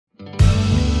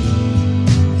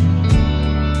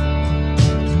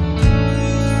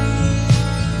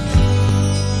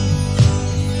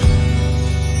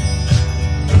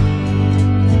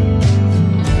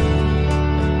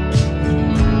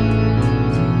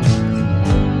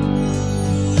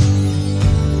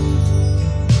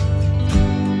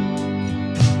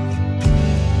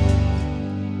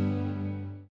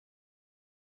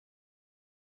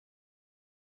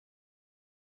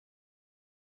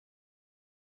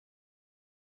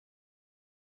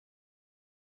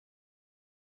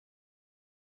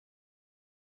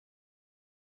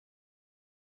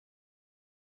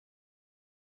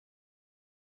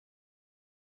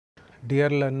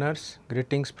Dear learners,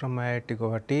 greetings from IIT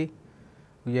Guwahati.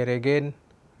 We are again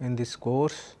in this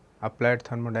course Applied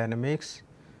Thermodynamics,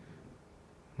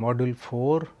 Module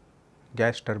 4,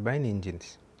 Gas Turbine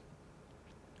Engines.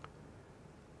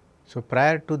 So,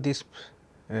 prior to this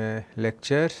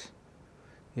lectures,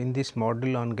 in this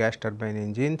module on gas turbine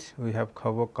engines, we have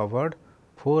covered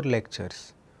 4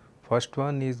 lectures. First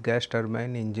one is gas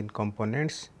turbine engine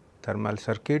components, thermal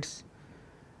circuits.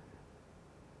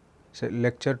 So,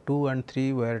 lecture 2 and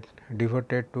 3 were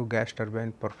devoted to gas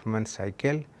turbine performance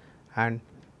cycle, and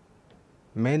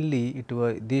mainly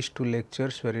these 2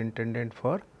 lectures were intended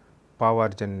for power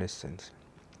generations.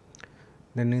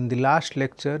 Then in the last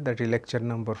lecture, that is lecture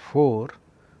number 4,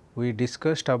 we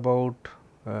discussed about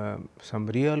some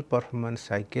real performance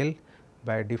cycle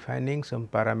by defining some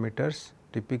parameters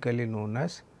typically known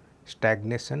as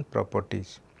stagnation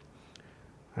properties.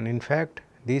 And in fact,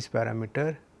 this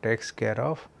parameter takes care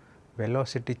of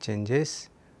velocity changes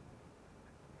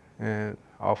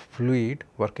of fluid,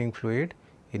 working fluid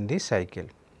in the cycle.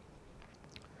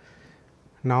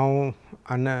 Now,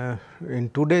 in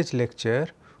today's lecture,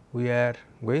 we are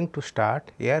going to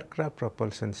start aircraft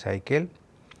propulsion cycle.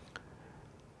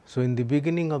 So, in the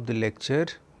beginning of the lecture,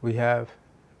 we have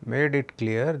made it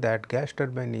clear that gas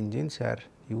turbine engines are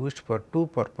used for 2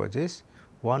 purposes,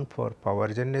 one for power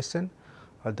generation,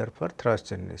 other for thrust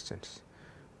generations.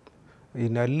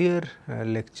 In earlier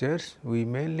lectures, we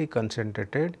mainly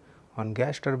concentrated on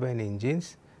gas turbine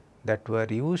engines that were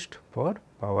used for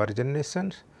power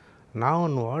generations. Now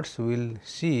onwards, we will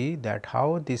see that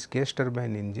how these gas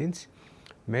turbine engines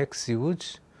makes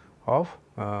use of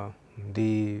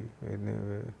the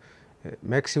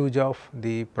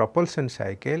propulsion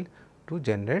cycle to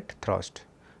generate thrust,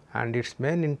 and its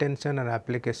main intention and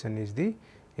application is the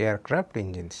aircraft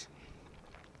engines.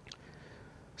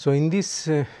 So, in this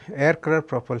aircraft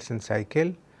propulsion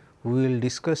cycle, we will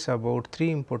discuss about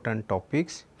 3 important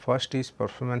topics. First is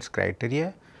performance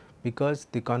criteria, because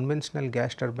the conventional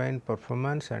gas turbine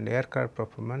performance and aircraft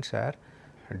performance are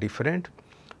different.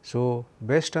 So,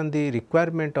 based on the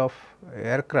requirement of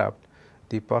aircraft,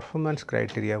 the performance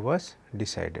criteria was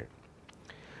decided.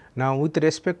 Now, with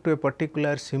respect to a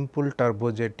particular simple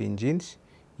turbojet engines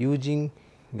using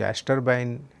gas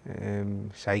turbine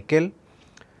cycle,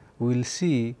 we will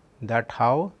see that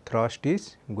how thrust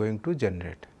is going to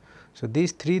generate. So,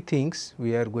 these 3 things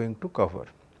we are going to cover.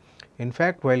 In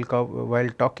fact, while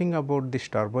talking about these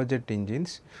turbojet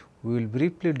engines, we will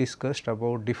briefly discuss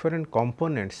about different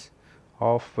components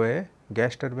of a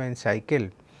gas turbine cycle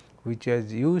which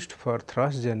is used for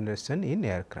thrust generation in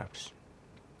aircrafts.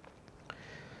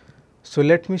 So,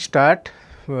 let me start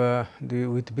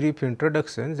with brief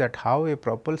introductions that how a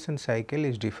propulsion cycle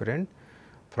is different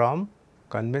from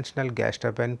conventional gas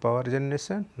turbine power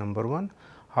generation. Number 1,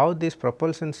 how this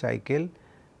propulsion cycle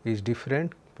is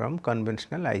different from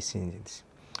conventional IC engines.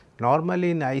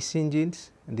 Normally in IC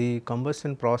engines, the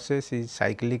combustion process is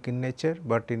cyclic in nature,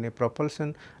 but in a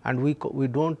propulsion, and we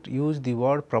do not use the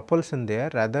word propulsion there,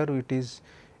 rather it is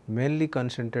mainly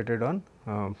concentrated on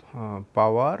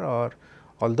power, or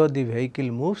although the vehicle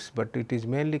moves, but it is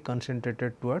mainly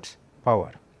concentrated towards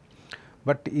power.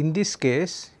 But in this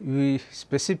case,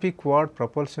 specific word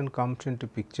propulsion comes into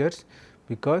pictures,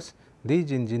 because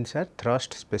these engines are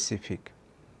thrust specific.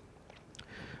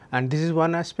 And this is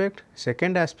one aspect.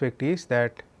 Second aspect is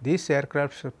that this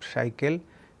aircraft cycle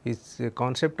is, the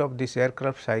concept of this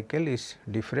aircraft cycle is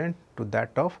different to that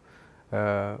of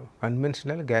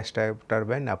conventional gas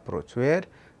turbine approach, where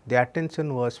the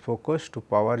attention was focused to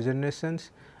power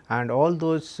generations, and all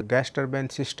those gas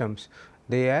turbine systems,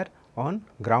 they are on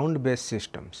ground based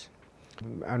systems,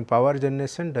 and power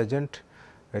generation does not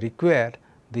require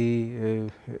the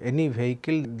any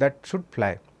vehicle that should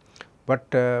fly. But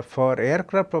for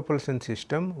aircraft propulsion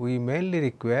system, we mainly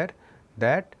require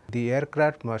that the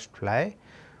aircraft must fly.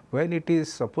 When it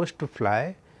is supposed to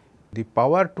fly, the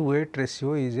power to weight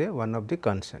ratio is one of the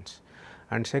concerns.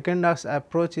 And second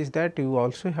approach is that you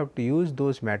also have to use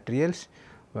those materials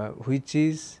which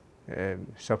is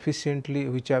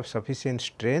which have sufficient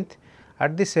strength.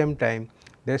 At the same time,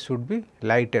 they should be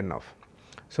light enough.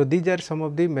 So, these are some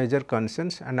of the major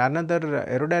concerns, and another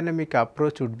aerodynamic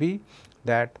approach would be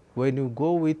that when you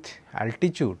go with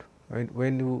altitude,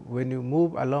 when you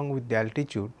move along with the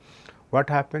altitude, what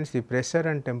happens, the pressure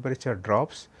and temperature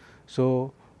drops.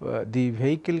 So, the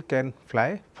vehicle can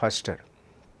fly faster.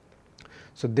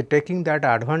 So, taking that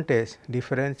advantage,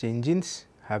 different engines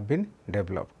have been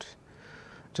developed.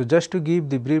 So, just to give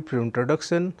the brief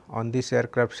introduction on this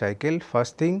aircraft cycle,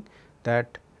 first thing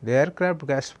that the aircraft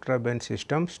gas turbine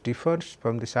systems differs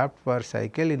from the shaft power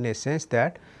cycle in a sense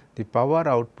that the power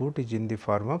output is in the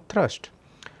form of thrust.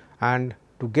 And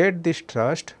to get this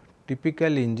thrust,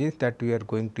 typical engines that we are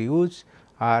going to use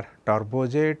are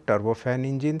turbojet, turbofan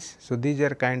engines. So, these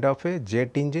are kind of a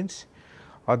jet engines.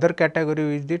 Other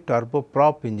category is the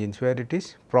turboprop engines, where it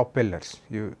is propellers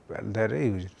that are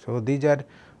used. So, these are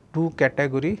two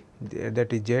category,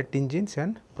 that is jet engines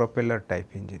and propeller type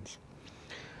engines.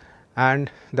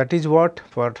 And that is what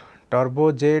for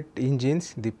turbojet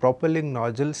engines, the propelling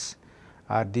nozzles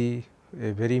are the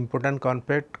a very important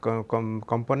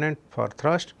component for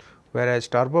thrust, whereas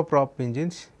turboprop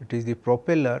engines, it is the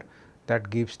propeller that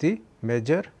gives the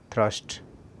major thrust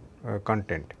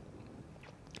content.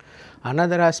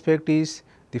 Another aspect is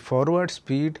the forward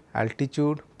speed,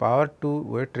 altitude, power to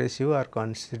weight ratio are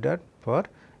considered for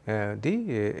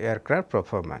the aircraft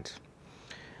performance.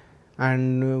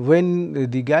 And when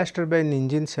the gas turbine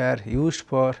engines are used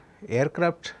for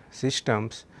aircraft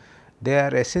systems,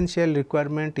 their essential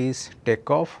requirement is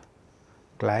takeoff,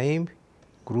 climb,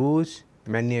 cruise,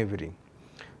 maneuvering.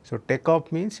 So,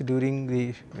 takeoff means during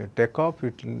the takeoff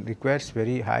it requires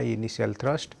very high initial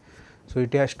thrust. So,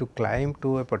 it has to climb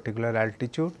to a particular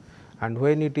altitude, and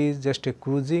when it is just a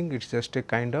cruising, it is just a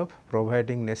kind of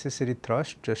providing necessary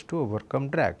thrust just to overcome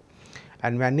drag.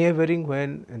 And maneuvering,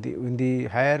 when in the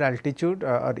higher altitude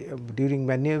or during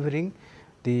maneuvering,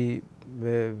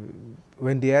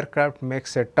 when the aircraft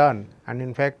makes a turn, and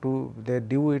in fact they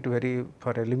do it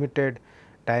for a limited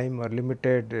time or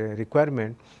limited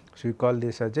requirement. So, we call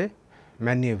this as a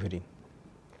maneuvering.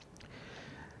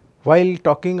 While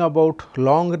talking about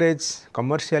long range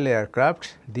commercial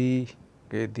aircraft, the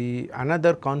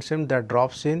another concept that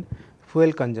drops in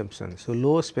fuel consumption. So,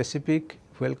 low specific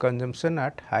fuel consumption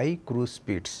at high cruise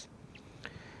speeds.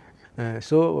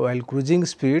 So, while cruising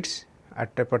speeds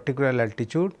at a particular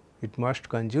altitude, it must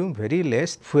consume very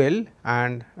less fuel,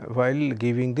 and while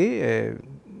giving the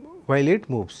while it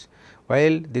moves,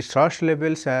 while the thrust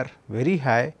levels are very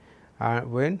high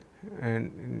when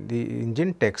the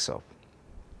engine takes off.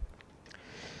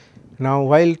 Now,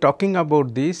 while talking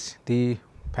about this, the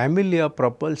family of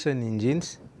propulsion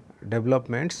engines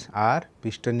developments are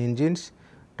piston engines,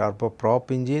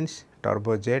 turboprop engines,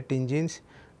 turbojet engines,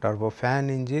 turbofan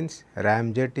engines,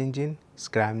 ramjet engine,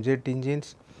 scramjet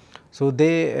engines. So,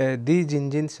 these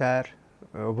engines are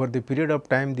over the period of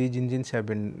time, these engines have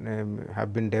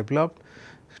been developed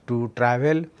to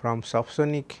travel from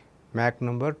subsonic Mach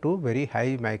number to very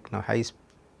high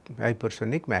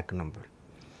hypersonic Mach number.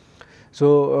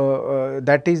 So,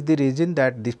 that is the reason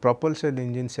that these propulsion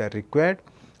engines are required,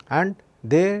 and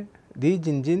these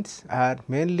engines are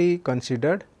mainly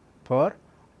considered for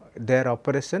their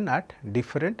operation at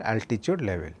different altitude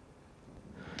level.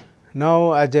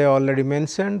 Now, as I already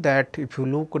mentioned that if you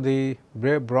look at the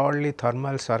broadly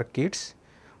thermal circuits,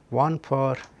 one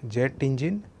for jet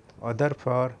engine, other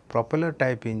for propeller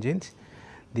type engines,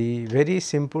 the very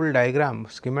simple diagram,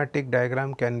 schematic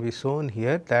diagram can be shown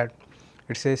here, that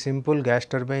it is a simple gas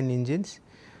turbine engines.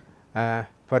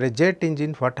 For a jet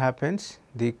engine, what happens?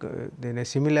 Then a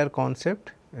similar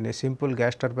concept in a simple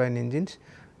gas turbine engines,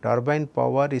 turbine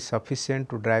power is sufficient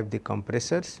to drive the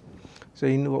compressors. So,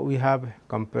 we have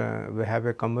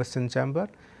a combustion chamber,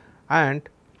 and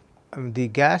the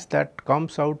gas that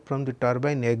comes out from the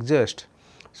turbine exhaust.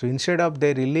 So, instead of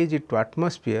they release it to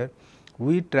atmosphere,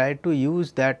 we try to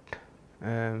use that,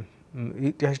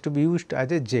 it has to be used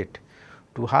as a jet.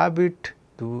 To have it,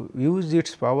 to use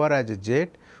its power as a jet,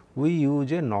 we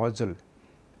use a nozzle,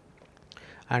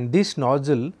 and this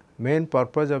nozzle, main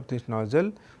purpose of this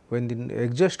nozzle, when the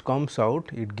exhaust comes out,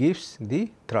 it gives the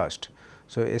thrust.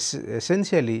 So,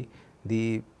 essentially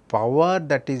the power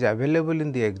that is available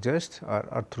in the exhaust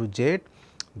or through jet,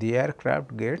 the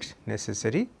aircraft gets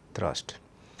necessary thrust.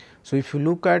 So, if you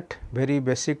look at very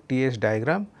basic TS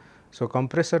diagram, so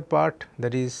compressor part,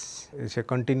 that is a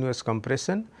continuous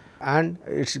compression, and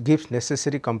it gives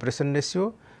necessary compression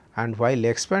ratio, and while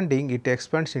expanding, it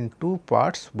expands in two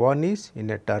parts, one is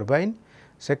in a turbine,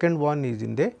 second one is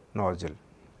in the nozzle,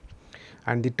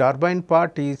 and the turbine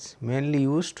part is mainly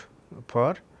used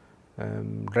for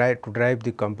to drive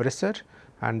the compressor,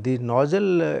 and the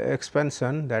nozzle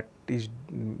expansion that is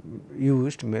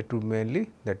used mainly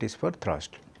that is for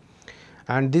thrust.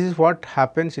 And this is what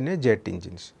happens in a jet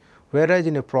engines, whereas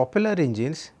in a propeller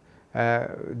engines,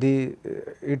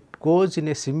 it goes in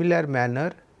a similar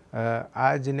manner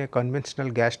as in a conventional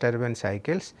gas turbine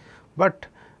cycles, but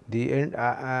the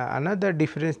another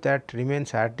difference that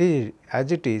remains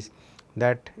as it is,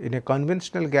 that in a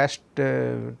conventional gas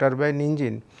turbine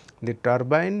engine, the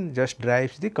turbine just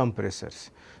drives the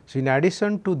compressors. So, in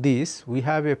addition to this, we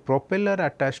have a propeller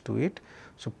attached to it.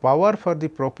 So, power for the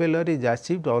propeller is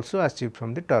also achieved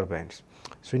from the turbines.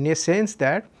 So, in a sense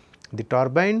that the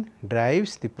turbine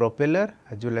drives the propeller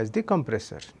as well as the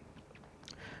compressor,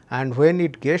 and when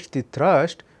it gets the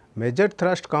thrust, major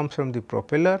thrust comes from the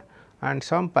propeller and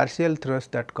some partial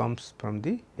thrust that comes from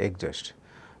the exhaust.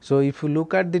 So, if you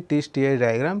look at the TI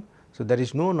diagram, so there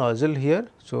is no nozzle here.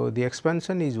 So, the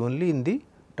expansion is only in the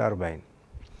turbine,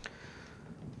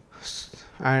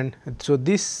 and so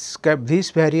this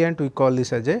variant we call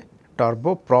this as a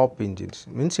turboprop engines,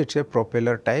 means it is a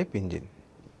propeller type engine.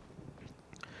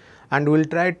 And we will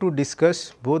try to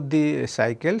discuss both the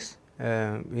cycles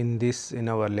in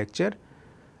our lecture.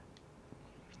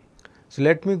 So,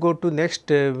 let me go to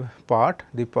next part,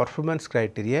 the performance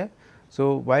criteria.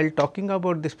 So, while talking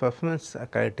about this performance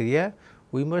criteria,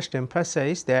 we must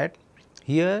emphasize that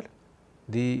here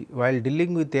while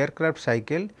dealing with aircraft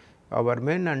cycle, our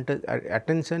main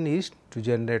attention is to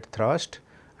generate thrust,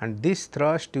 and this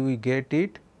thrust we get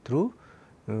it through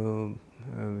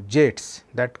jets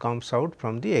that comes out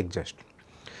from the exhaust.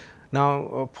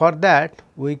 Now, for that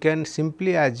we can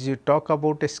simply, as you talk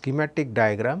about a schematic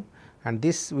diagram, and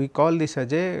this we call this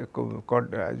as a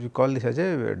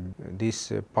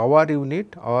this power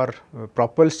unit or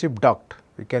propulsive duct.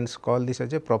 We can call this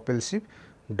as a propulsive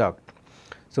duct.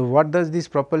 So, what does this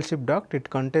propulsive duct? It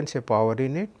contains a power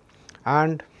unit,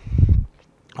 and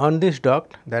on this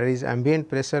duct there is ambient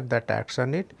pressure that acts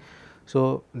on it.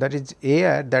 So, there is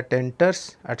air that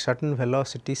enters at certain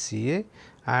velocity C A,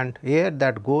 and air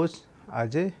that goes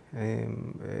as a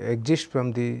exists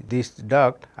from this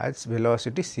duct as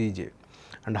velocity C j,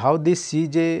 and how this C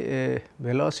j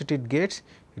velocity it gets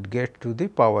to the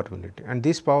power unit, and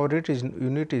this power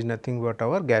unit is nothing but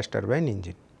our gas turbine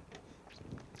engine.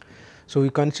 So, we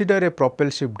consider a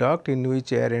propulsive duct in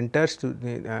which air enters to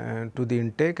the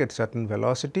intake at certain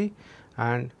velocity,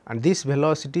 and this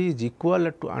velocity is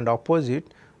equal to and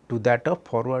opposite to that of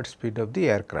forward speed of the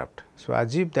aircraft. So,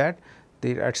 assume that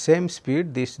at same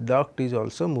speed this duct is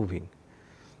also moving.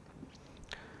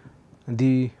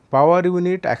 The power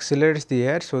unit accelerates the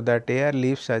air, so that air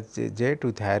leaves as a jet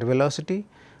with higher velocity,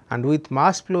 and with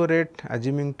mass flow rate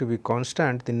assuming to be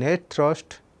constant, the net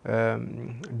thrust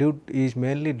is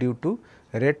mainly due to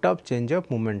rate of change of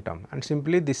momentum, and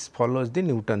simply this follows the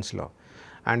Newton's law,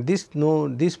 and this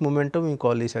momentum we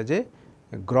call this as a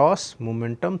gross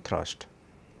momentum thrust.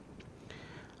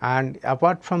 And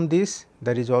apart from this,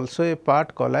 there is also a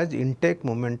part called as intake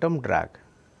momentum drag.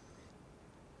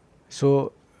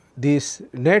 So, this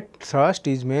net thrust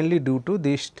is mainly due to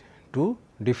these two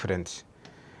difference,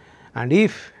 and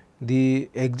if the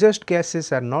exhaust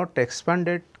gases are not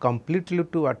expanded completely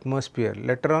to atmosphere,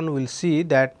 later on we will see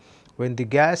that when the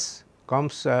gas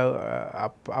comes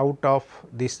out of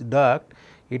this duct,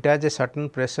 it has a certain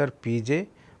pressure P j,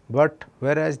 but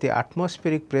whereas the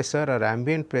atmospheric pressure or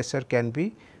ambient pressure can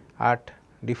be at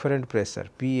different pressure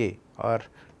P a, or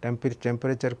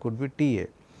temperature could be T a.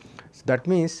 So, that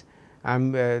means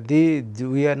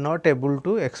we are not able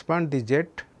to expand the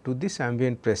jet to this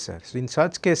ambient pressure. So, in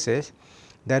such cases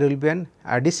there will be an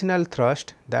additional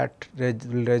thrust that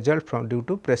will result from due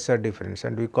to pressure difference,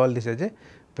 and we call this as a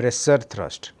pressure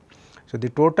thrust. So, the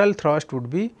total thrust would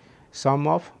be sum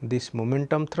of this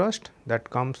momentum thrust that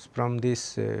comes from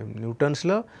this Newton's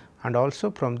law, and also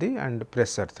from the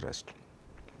pressure thrust.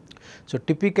 So,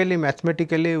 typically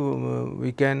mathematically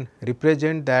we can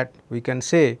represent that, we can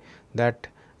say that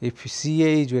if C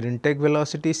A is your intake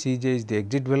velocity, C j is the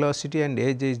exit velocity, and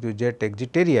A j is the jet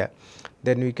exit area,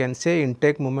 then we can say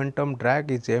intake momentum drag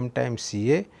is m times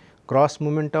C A, cross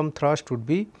momentum thrust would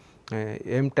be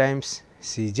m times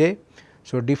C j.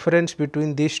 So, difference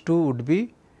between these two would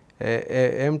be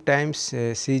m times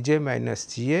C j minus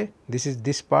G A.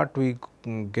 This part we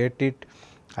get it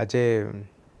as a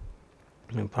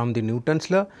from the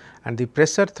Newton's law, and the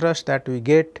pressure thrust that we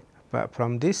get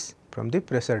from the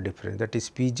pressure difference, that is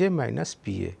P j minus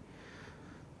P a.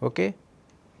 Okay.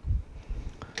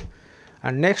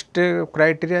 And next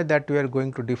criteria that we are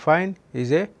going to define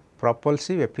is a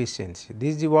propulsive efficiency.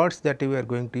 These are the words that we are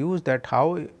going to use, that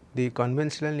how the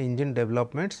conventional engine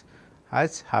developments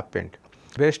has happened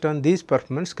based on these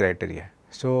performance criteria.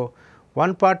 So,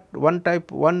 one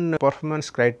performance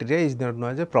criteria is known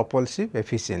as a propulsive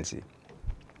efficiency.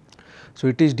 So,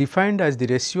 it is defined as the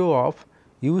ratio of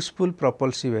useful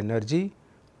propulsive energy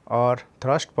or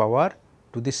thrust power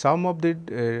to the sum of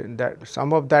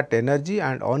that energy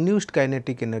and unused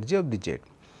kinetic energy of the jet.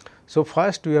 So,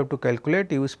 first we have to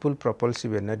calculate useful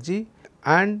propulsive energy,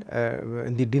 and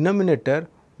in the denominator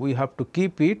we have to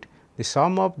keep it the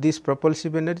sum of this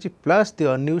propulsive energy plus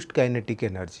the unused kinetic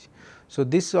energy. So,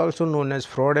 this is also known as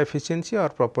fraud efficiency or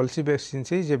propulsive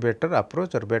efficiency is a better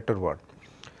approach or better word.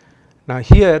 Now,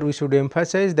 here we should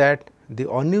emphasize that the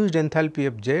unused enthalpy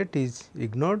of jet is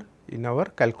ignored in our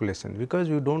calculation, because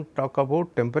we do not talk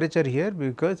about temperature here,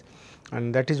 because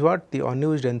and that is what the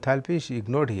unused enthalpy is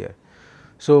ignored here.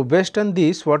 So, based on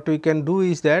this, what we can do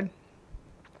is that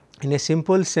in a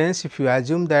simple sense, if you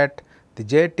assume that the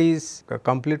jet is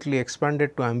completely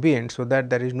expanded to ambient, so that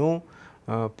there is no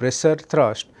pressure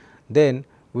thrust, then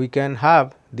we can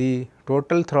have the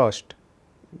total thrust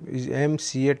is m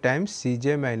Ca times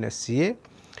Cj minus Ca,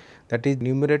 that is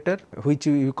numerator, which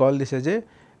we call this as a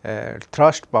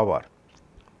thrust power,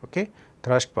 okay,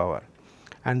 thrust power,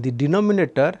 and the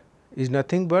denominator is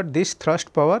nothing but this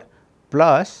thrust power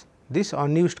plus this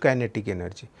unused kinetic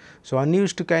energy. So,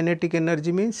 unused kinetic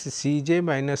energy means Cj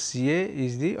minus Ca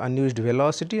is the unused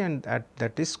velocity, and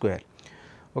that is square.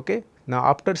 Okay. Now,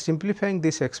 after simplifying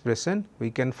this expression,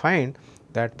 we can find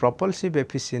that propulsive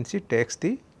efficiency takes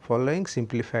the following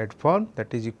simplified form,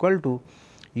 that is equal to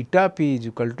eta p is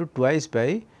equal to twice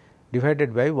by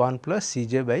divided by 1 plus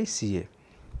Cj by Ca.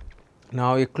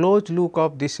 Now, a closed look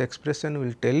of this expression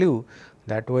will tell you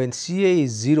that when Ca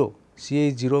is 0, Ca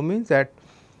is 0 means that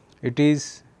it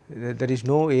is there is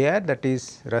no air that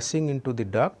is rushing into the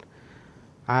duct,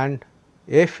 and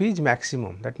F is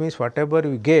maximum, that means whatever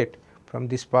we get from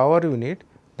this power unit,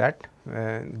 that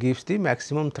gives the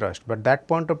maximum thrust, but that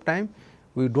point of time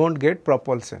we do not get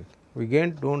propulsion, we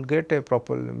do not get a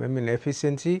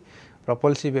efficiency,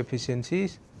 propulsive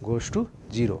efficiency goes to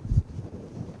 0.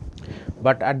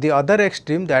 But at the other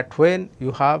extreme, that when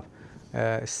you have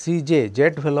Cj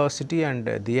jet velocity and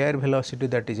the air velocity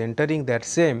that is entering that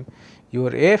same,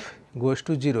 your F goes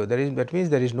to 0, that means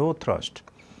there is no thrust,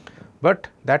 but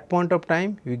that point of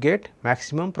time we get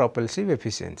maximum propulsive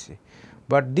efficiency.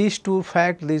 But these two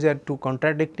facts, these are two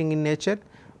contradicting in nature,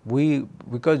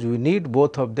 because we need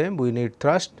both of them, we need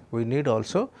thrust, we need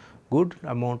also good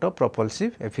amount of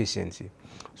propulsive efficiency.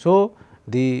 So,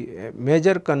 the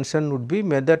major concern would be,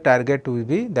 major target would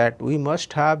be that we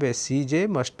must have a Cj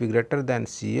must be greater than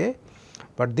Ca,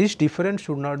 but this difference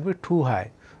should not be too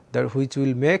high, that which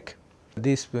will make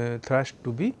this thrust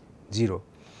to be 0.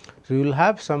 So, you will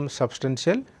have some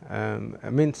substantial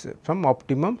means some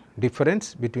optimum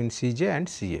difference between Cj and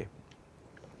Ca.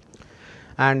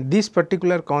 And this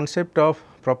particular concept of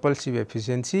propulsive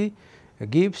efficiency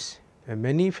gives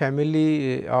many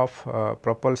family of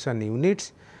propulsion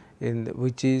units,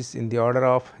 which is in the order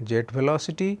of jet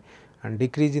velocity and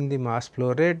decrease in the mass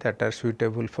flow rate, that are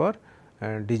suitable for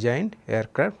designed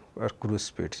aircraft or cruise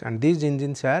speeds. And these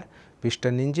engines are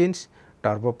piston engines,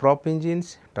 turboprop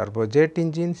engines, turbojet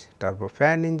engines,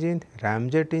 turbofan engine,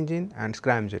 ramjet engine and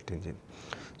scramjet engine.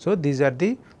 So, these are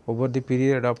the over the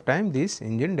period of time this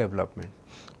engine development.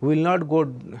 We will not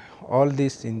go all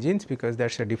these engines, because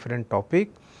that is a different topic,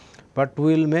 but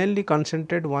we will mainly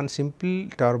concentrate one simple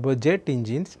turbojet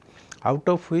engines, out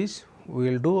of which we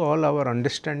will do all our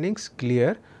understandings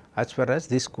clear as far as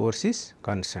this course is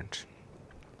concerned.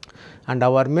 And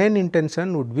our main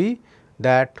intention would be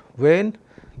that when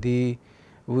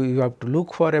we have to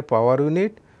look for a power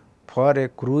unit for a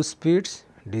cruise speeds,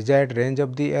 desired range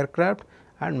of the aircraft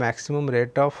and maximum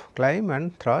rate of climb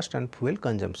and thrust and fuel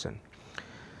consumption.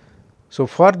 So,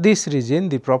 for this reason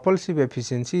the propulsive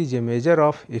efficiency is a measure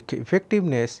of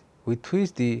effectiveness with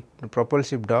which the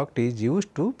propulsive duct is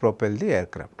used to propel the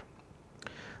aircraft.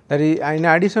 That is, in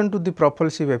addition to the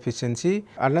propulsive efficiency,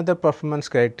 another performance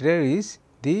criteria is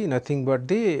the nothing but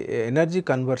the energy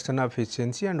conversion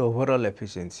efficiency and overall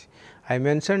efficiency. I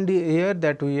mentioned here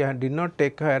that we did not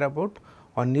take care about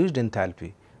unused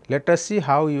enthalpy. Let us see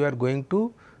how you are going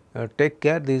to take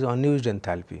care this unused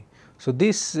enthalpy. So,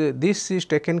 this is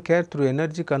taken care through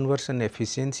energy conversion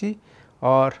efficiency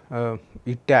or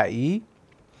eta E.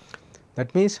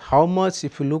 That means, how much,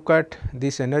 if you look at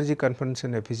this energy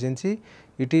conversion efficiency,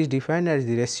 it is defined as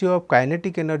the ratio of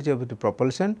kinetic energy of the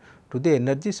propulsion to the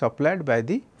energy supplied by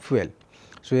the fuel.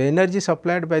 So, energy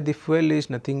supplied by the fuel is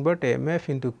nothing but mf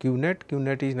into q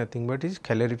net is nothing but is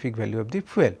calorific value of the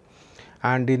fuel,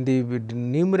 and in the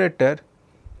numerator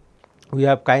we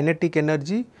have kinetic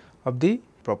energy of the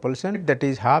propulsion, that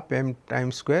is half m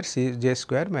times square c j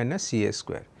square minus c a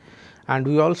square. And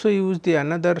we also use the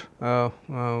another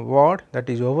word, that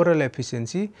is overall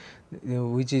efficiency,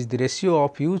 which is the ratio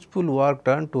of useful work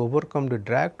done to overcome the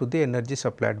drag to the energy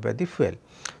supplied by the fuel.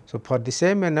 So, for the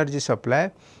same energy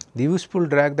supply, the useful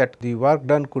drag, that the work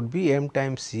done could be m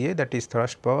times Ca, that is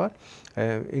thrust power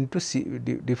into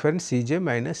difference Cj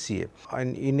minus Ca,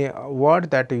 and in a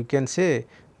word that you can say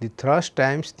the thrust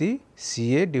times the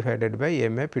Ca divided by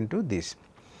mf into this.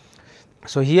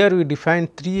 So, here we define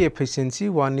 3 efficiency,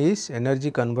 one is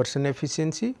energy conversion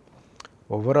efficiency,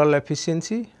 overall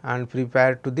efficiency, and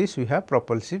prior to this we have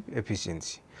propulsive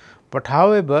efficiency. But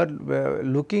however,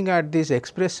 looking at these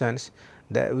expressions,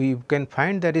 that we can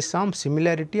find there is some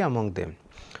similarity among them.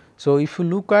 So, if you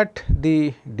look at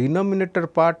the denominator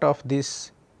part of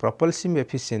this propulsive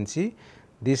efficiency,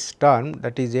 this term,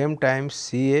 that is m times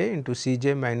C A into C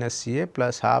j minus C A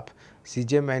plus half C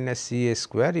j minus C A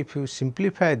square. If you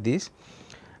simplify this,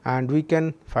 and we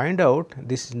can find out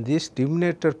this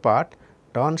denominator part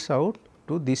turns out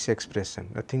to this expression,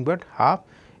 nothing but half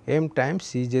m times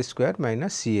C j square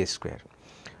minus C A square,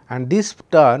 and this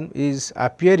term is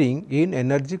appearing in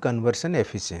energy conversion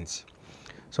efficiency.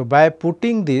 So, by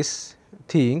putting these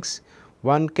things,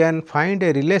 one can find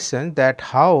a relation that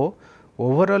how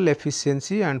overall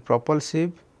efficiency and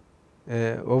propulsive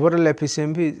overall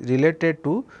efficiency is related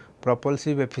to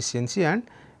propulsive efficiency and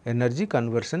energy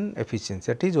conversion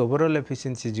efficiency. That is, overall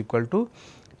efficiency is equal to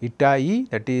eta E,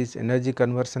 that is energy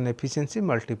conversion efficiency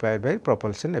multiplied by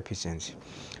propulsion efficiency.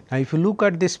 Now, if you look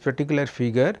at this particular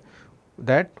figure,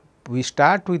 that we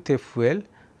start with a fuel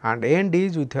and end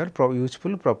is with our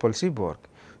useful propulsive work.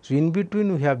 So, in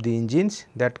between we have the engines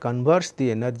that converts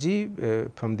the energy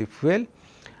from the fuel,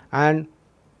 and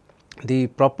the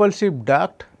propulsive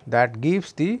duct that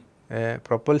gives the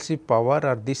propulsive power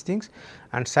or these things,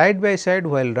 and side by side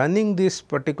while running these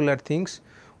particular things,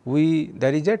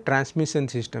 there is a transmission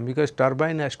system, because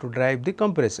turbine has to drive the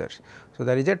compressors. So,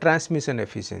 there is a transmission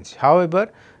efficiency.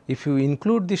 However, if you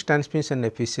include this transmission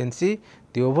efficiency,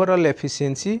 the overall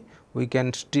efficiency we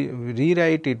can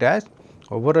rewrite it as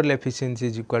overall efficiency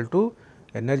is equal to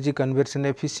energy conversion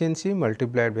efficiency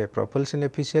multiplied by propulsion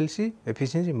efficiency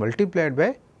multiplied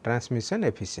by transmission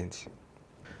efficiency.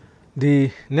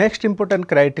 The next important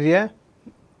criteria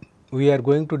we are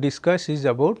going to discuss is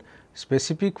about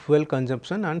specific fuel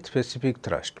consumption and specific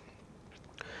thrust.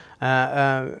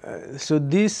 So,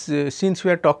 this since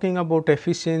we are talking about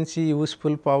efficiency,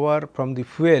 useful power from the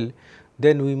fuel,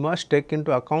 then we must take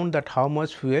into account that how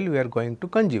much fuel we are going to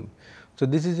consume. So,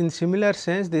 this is in similar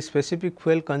sense the specific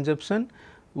fuel consumption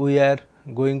we are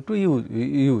going to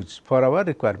use for our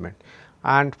requirement,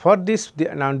 and for this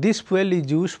now this fuel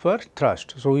is used for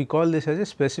thrust. So, we call this as a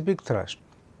specific thrust,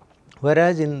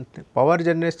 whereas in power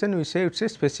generation we say it is a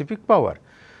specific power.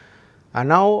 And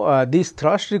now, this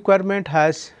thrust requirement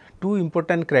has two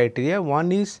important criteria.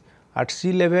 One is at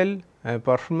sea level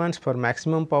performance for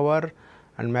maximum power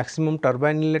and maximum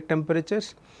turbine inlet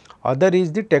temperatures. Other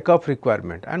is the takeoff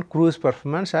requirement and cruise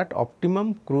performance at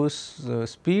optimum cruise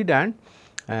speed and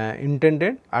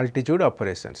intended altitude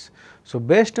operations. So,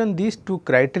 based on these two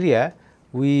criteria,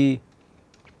 we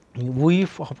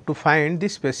have to find the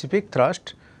specific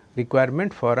thrust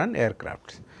requirement for an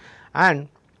aircraft. And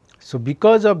so,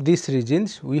 because of these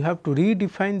reasons, we have to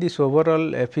redefine this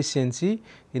overall efficiency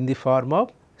in the form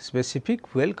of specific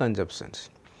fuel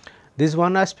consumptions. This is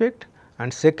one aspect,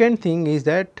 and second thing is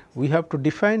that we have to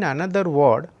define another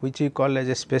word which we call as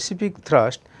a specific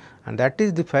thrust, and that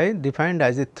is defined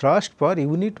as a thrust per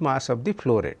unit mass of the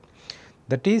flow rate.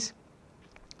 That is,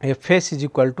 Fs is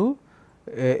equal to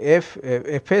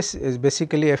Fs is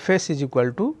basically Fs is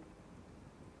equal to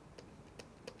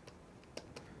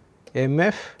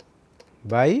Mf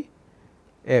by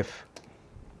F.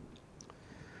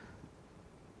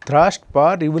 Thrust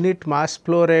per unit mass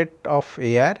flow rate of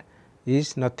air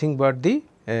is nothing but the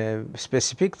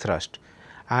specific thrust,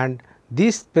 and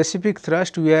this specific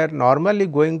thrust we are normally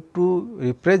going to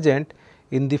represent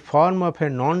in the form of a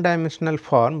non-dimensional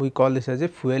form. We call this as a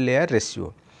fuel air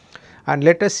ratio, and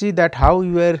let us see that how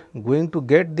we are going to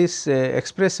get this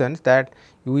expressions. That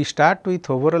we start with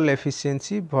overall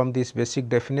efficiency from these basic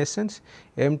definitions,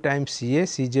 m times C A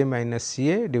C j minus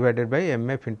C A divided by m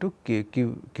f into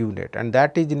q net, and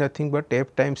that is nothing but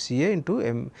f times C A into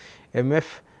m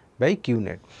f by q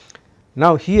net.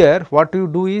 Now, here what you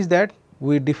do is that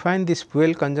we define this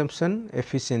fuel consumption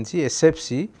efficiency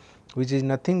SFC, which is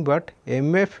nothing but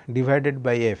m f divided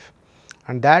by f,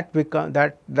 and that become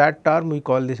that term we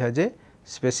call this as a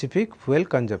specific fuel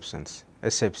consumptions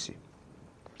SFC.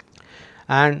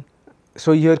 And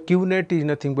so, your q net is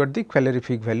nothing but the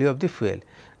calorific value of the fuel.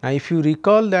 Now, if you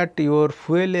recall that your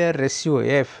fuel air ratio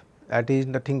F, that is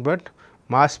nothing but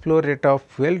mass flow rate of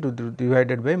fuel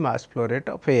divided by mass flow rate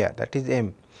of air, that is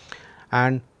m,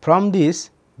 and from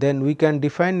this then we can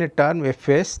define a term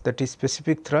Fs, that is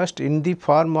specific thrust, in the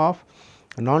form of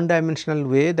non-dimensional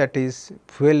way, that is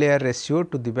fuel air ratio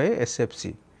to the by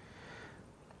SFC.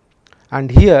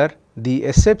 And here the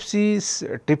SFC's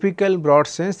typical broad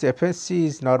sense, FSC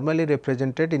is normally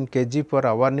represented in kg per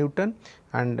hour Newton,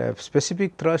 and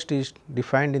specific thrust is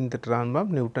defined in the term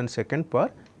of Newton second per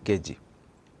kg.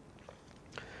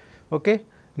 Okay.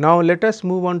 Now, let us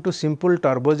move on to simple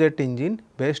turbojet engine,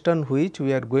 based on which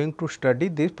we are going to study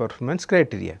this performance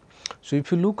criteria. So,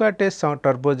 if you look at a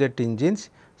turbojet engines,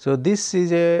 so this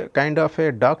is a kind of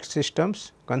a duct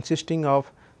systems consisting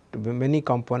of many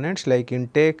components like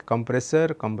intake, compressor,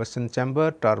 combustion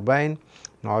chamber, turbine,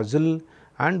 nozzle,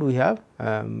 and we have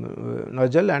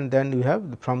nozzle, and then we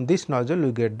have from this nozzle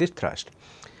we get this thrust,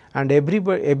 and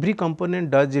every component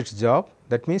does its job.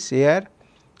 That means air.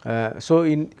 So,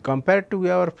 in compared to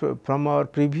our from our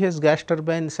previous gas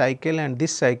turbine cycle and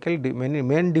this cycle, the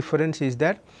main difference is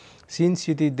that since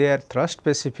it is their thrust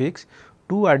specifics,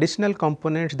 two additional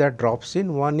components that drops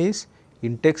in, one is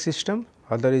intake system,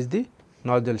 other is the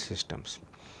nozzle systems,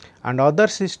 and other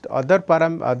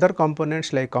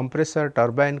components like compressor,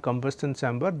 turbine, combustion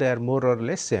chamber, they are more or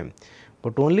less same.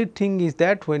 But only thing is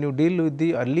that when you deal with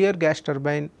the earlier gas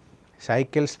turbine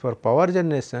cycles for power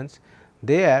generations,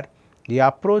 there the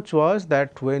approach was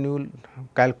that when you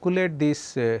calculate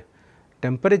these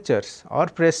temperatures or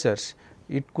pressures,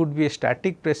 it could be a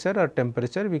static pressure or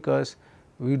temperature, because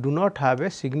we do not have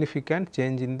a significant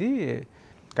change in the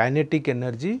kinetic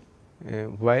energy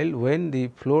while when the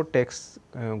flow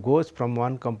goes from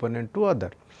one component to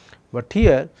other. But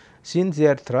here, since they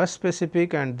are thrust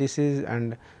specific, and this is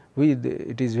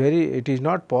it is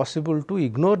not possible to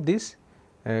ignore this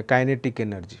kinetic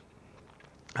energy.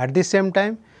 At the same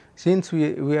time, since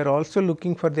we are also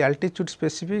looking for the altitude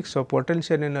specific, so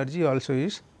potential energy also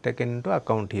is taken into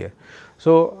account here.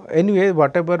 So, anyway,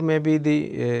 whatever may be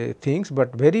the things,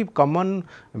 but very common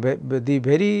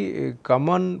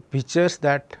features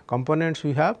that components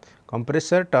we have,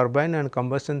 compressor, turbine and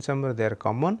combustion chamber, they are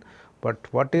common, but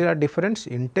what is our difference?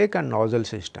 Intake and nozzle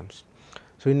systems.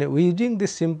 So, using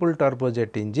this simple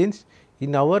turbojet engines,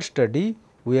 in our study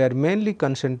we are mainly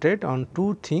concentrate on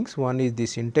two things. One is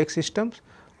this intake systems,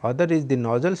 other is the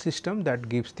nozzle system that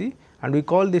gives the, and we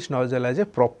call this nozzle as a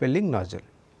propelling nozzle.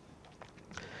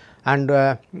 And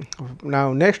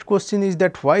now next question is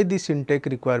that why this intake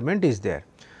requirement is there.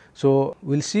 So,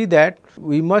 we will see that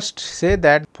we must say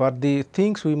that for the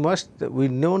things we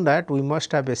know that we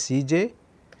must have a Cj,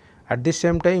 at the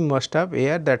same time must have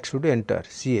air that should enter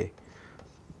Ca.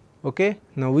 Okay.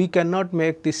 Now, we cannot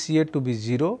make this Ca to be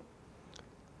 0,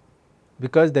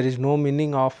 because there is no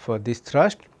meaning of this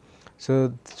thrust.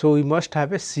 So, we must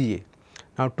have a Ca.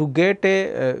 Now, to get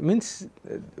a means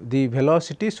the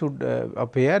velocity should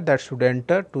of air that should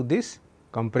enter to this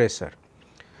compressor.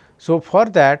 So, for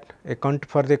that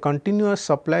for the continuous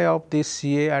supply of this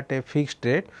Ca at a fixed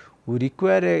rate, we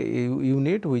require a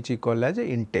unit which we call as a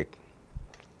intake,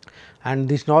 and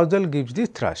this nozzle gives the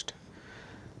thrust.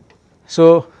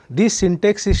 So, this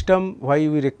intake system why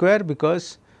we require,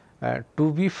 because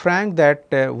to be frank that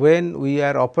when we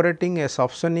are operating a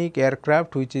subsonic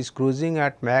aircraft which is cruising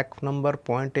at Mach number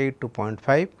 0.8 to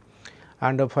 0.5,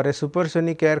 and for a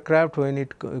supersonic aircraft when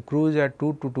it cruise at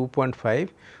 2 to 2.5,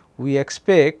 we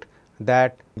expect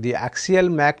that the axial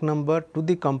Mach number to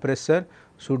the compressor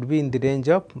should be in the range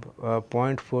of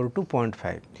 0.4 to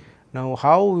 0.5. Now,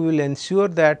 how we will ensure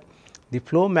that the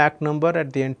flow Mach number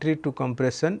at the entry to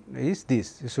compression is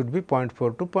this, it should be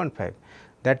 0.4 to 0.5.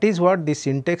 That is what this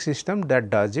intake system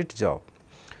that does its job.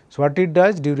 So, what it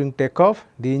does during takeoff,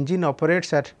 the engine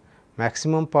operates at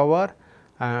maximum power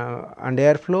and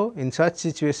airflow. In such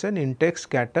situation, intakes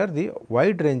cater the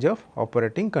wide range of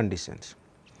operating conditions.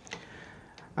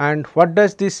 And what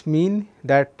does this mean,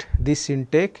 that this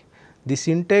intake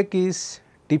is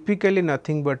typically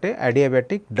nothing but a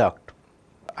adiabatic duct,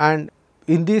 and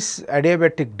in this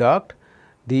adiabatic duct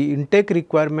the intake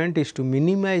requirement is to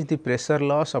minimize the pressure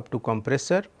loss up to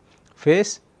compressor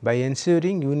phase by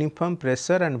ensuring uniform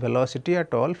pressure and velocity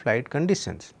at all flight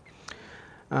conditions.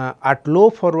 At low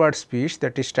forward speeds,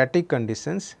 that is static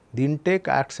conditions, the intake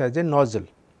acts as a nozzle.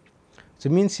 So,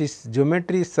 means its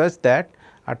geometry is such that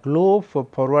at low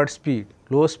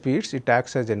speeds it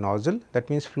acts as a nozzle, that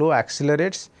means flow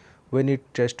accelerates when it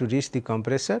tries to reach the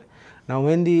compressor. Now,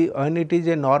 when it is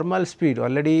a normal speed,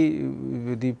 already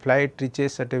the flight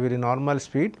reaches at a very normal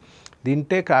speed, the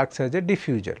intake acts as a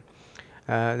diffuser.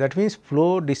 That means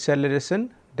flow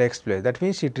deceleration takes place, that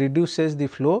means it reduces the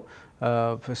flow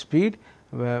speed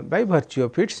by virtue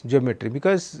of its geometry,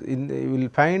 because you will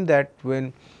find that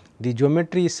when the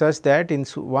geometry is such that in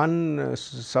one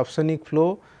subsonic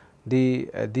flow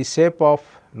the shape of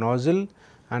nozzle,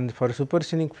 and for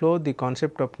supersonic flow the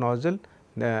concept of nozzle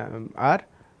are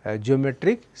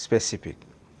geometric specific.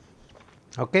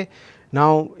 Okay.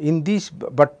 Now, in this,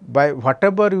 but by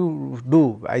whatever you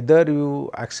do, either you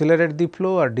accelerate the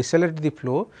flow or decelerate the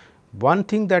flow, one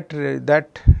thing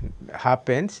that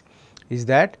happens is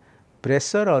that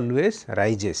pressure always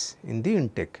rises in the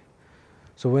intake.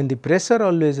 So, when the pressure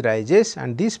always rises,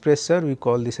 and this pressure we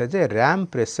call this as a ram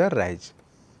pressure rise.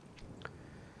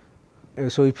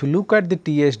 So, if you look at the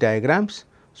TS diagrams,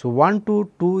 so 1 to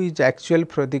 2 is actual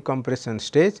for the compression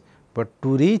stage, but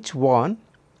to reach 1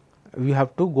 we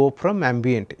have to go from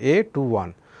ambient A to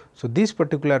 1. So, this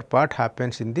particular part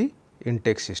happens in the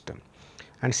intake system.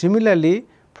 And similarly,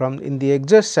 from in the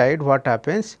exhaust side, what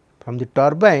happens from the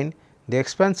turbine, the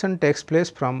expansion takes place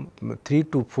from 3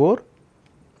 to 4,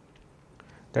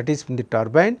 that is in the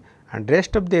turbine, and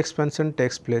rest of the expansion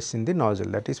takes place in the nozzle,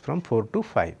 that is from 4 to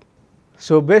 5.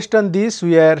 So, based on this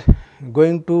we are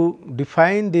going to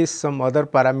define this some other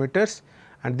parameters,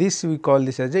 and this we call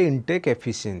this as a intake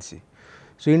efficiency.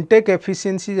 So, intake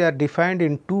efficiencies are defined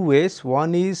in two ways.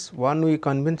 One we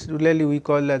conventionally we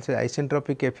call as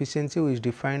isentropic efficiency, which is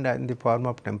defined in the form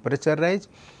of temperature rise.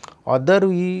 Other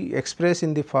we express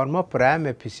in the form of ram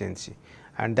efficiency,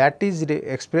 and that is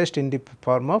expressed in the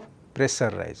form of pressure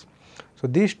rise. So,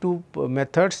 these two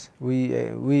methods we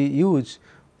use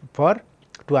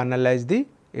to analyze the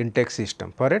intake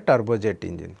system for a turbojet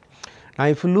engine. Now,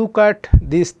 if you look at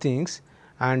these things,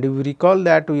 and you recall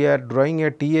that we are drawing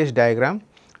a TS diagram,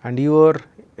 and your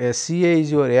CA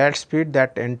is your air speed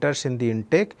that enters in the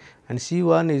intake, and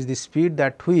C1 is the speed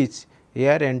that which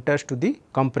air enters to the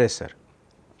compressor.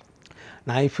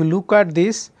 Now, if you look at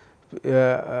this,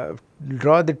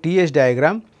 draw the TS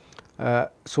diagram.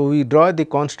 So, we draw the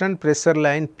constant pressure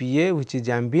line PA, which is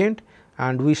ambient,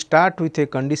 and we start with a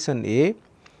condition A,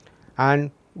 and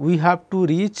we have to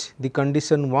reach the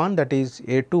condition 1, that is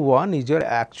A to 1 is your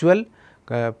actual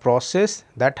process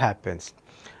that happens.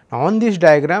 Now, on this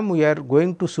diagram we are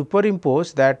going to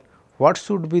superimpose that what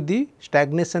should be the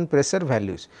stagnation pressure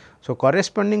values. So,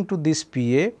 corresponding to this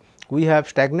PA we have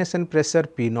stagnation pressure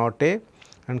P naught A,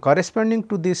 and corresponding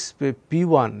to this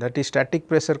P1, that is static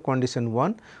pressure condition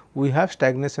 1, we have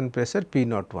stagnation pressure P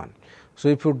naught 1. So,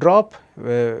 if you drop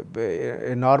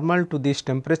a normal to this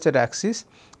temperature axis,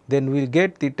 then we will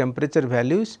get the temperature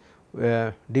values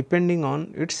depending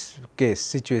on its case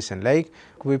situation. Like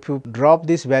if you drop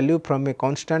this value from a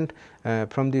constant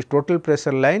from the total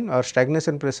pressure line or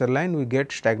stagnation pressure line, we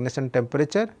get stagnation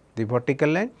temperature, the vertical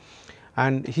line,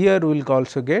 and here we will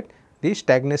also get the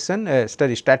stagnation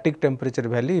static temperature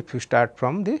value if you start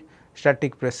from the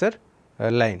static pressure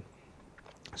line.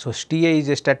 So, TA is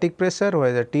a static pressure,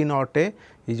 whereas the T naught A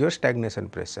is your stagnation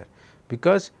pressure,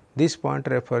 because this point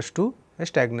refers to a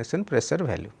stagnation pressure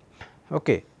value.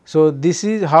 Okay. So, this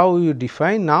is how you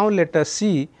define. Now, let us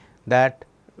see that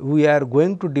we are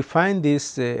going to define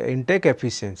this intake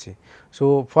efficiency.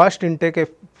 So, first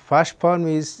form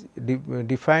is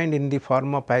defined in the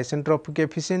form of isentropic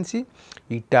efficiency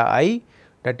eta I,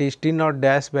 that is T naught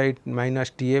dash by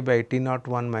minus T A by T naught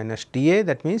 1 minus T A,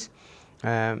 that means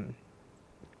the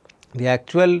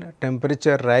actual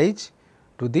temperature rise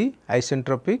to the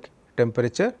isentropic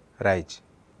temperature rise.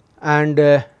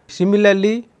 And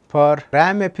similarly, for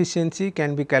ram efficiency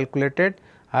can be calculated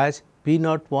as P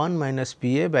naught 1 minus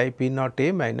P A by P naught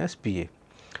A minus P A.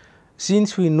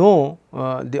 Since we know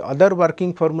the other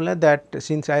working formula, that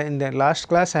since in the last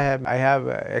class I have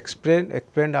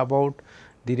explained about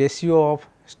the ratio of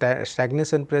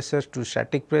stagnation pressure to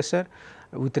static pressure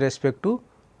with respect to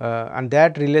and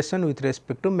that relation with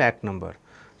respect to Mach number.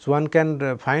 So, one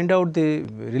can find out the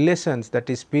relations,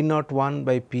 that is P naught 1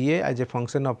 by P A as a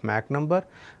function of Mach number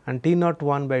and T naught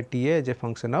 1 by T A as a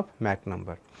function of Mach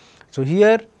number. So,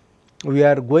 here we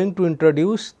are going to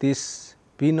introduce this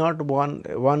P naught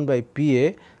 1 by P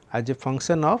A as a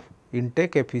function of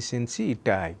intake efficiency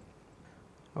eta I,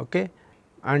 okay,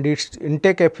 and its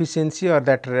intake efficiency or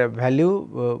that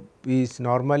value is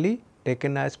normally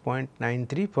taken as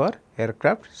 0.93 for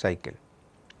aircraft cycle.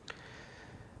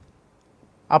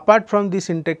 Apart from this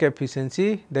intake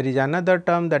efficiency, there is another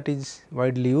term that is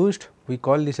widely used. We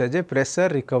call this as a pressure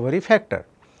recovery factor.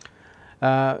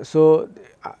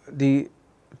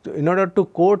 In order to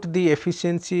quote the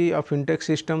efficiency of intake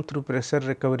system through pressure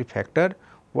recovery factor,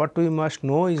 what we must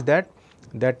know is that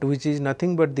which is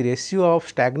nothing but the ratio of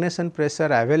stagnation pressure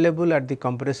available at the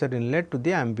compressor inlet to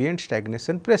the ambient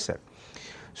stagnation pressure.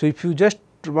 So, if you just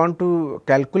want to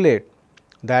calculate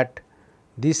that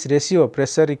this ratio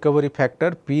pressure recovery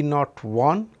factor P naught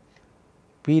 1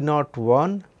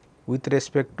 with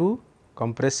respect to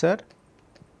compressor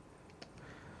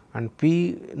and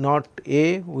P naught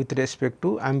A with respect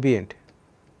to ambient,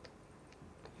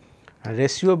 and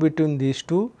ratio between these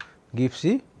two gives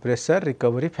the pressure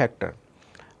recovery factor.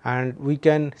 and we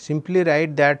can simply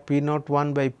write that P naught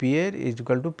 1 by P A is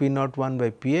equal to P naught 1 by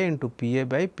P A into P A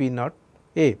by P naught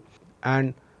A,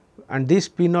 and this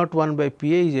P naught 1 by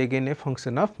P A is again a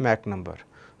function of Mach number.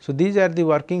 So, these are the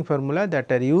working formula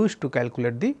that are used to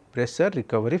calculate the pressure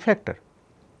recovery factor.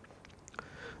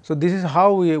 So, this is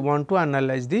how we want to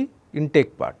analyze the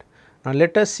intake part. Now,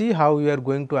 let us see how we are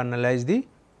going to analyze the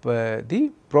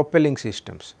propelling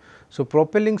systems. So,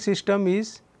 propelling system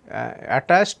is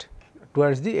attached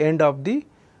towards the end of the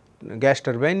gas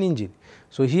turbine engine.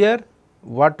 So, here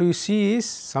what we see is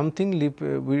something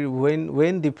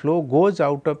when the flow goes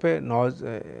out of a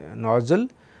nozzle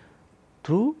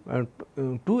through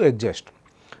to exhaust.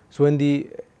 So, when the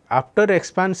after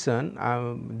expansion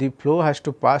the flow has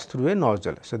to pass through a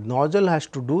nozzle. So, nozzle has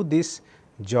to do this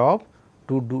job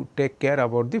to take care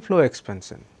about the flow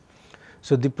expansion.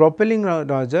 So, the propelling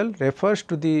nozzle refers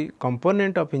to the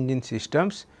component of engine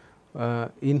systems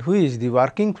in which the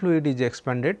working fluid is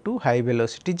expanded to high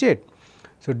velocity jet.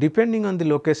 So, depending on the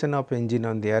location of engine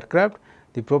on the aircraft,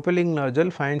 the propelling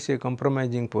nozzle finds a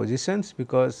compromising positions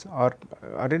because or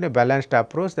in a balanced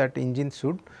approach that engine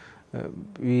should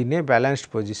be in a balanced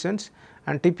positions,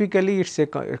 and typically it is a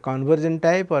convergent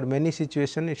type, or many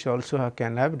situations it also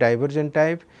can have divergent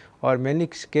type, or many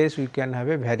case we can have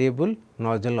a variable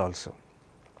nozzle also.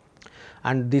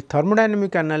 And the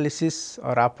thermodynamic analysis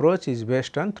or approach is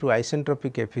based on through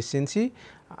isentropic efficiency,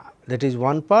 that is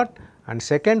one part, and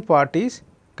second part is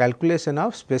calculation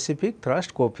of specific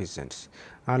thrust coefficients.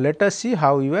 Now, let us see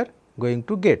how we are going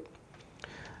to get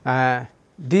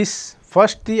this.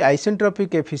 First, the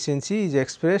isentropic efficiency is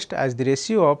expressed as the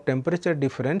ratio of temperature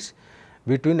difference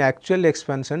between actual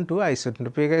expansion to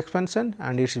isentropic expansion,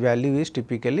 and its value is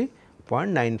typically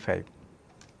 0.95.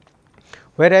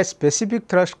 Whereas, specific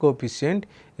thrust coefficient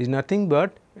is nothing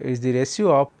but is the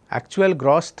ratio of actual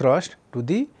gross thrust to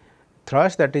the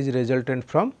thrust that is resultant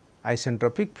from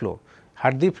isentropic flow.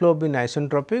 Had the flow been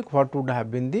isentropic, what would have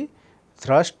been the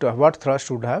thrust, what thrust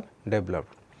would have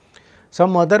developed.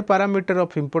 Some other parameter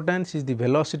of importance is the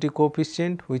velocity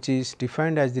coefficient, which is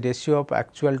defined as the ratio of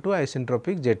actual to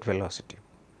isentropic jet velocity.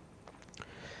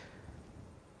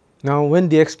 Now, when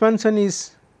the expansion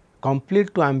is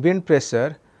complete to ambient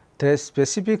pressure, the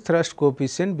specific thrust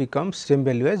coefficient becomes same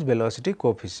value as velocity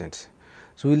coefficients.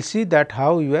 So, we will see that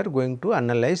how we are going to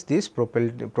analyze this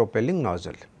propelling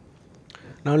nozzle.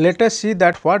 Now, let us see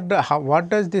that what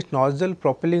does this nozzle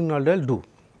propelling nozzle do.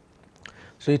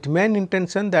 So, its main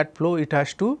intention that flow it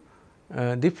has to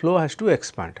the flow has to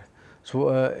expand. So,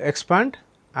 expand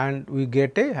and we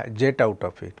get a jet out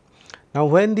of it. Now,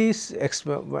 when this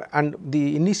and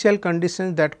the initial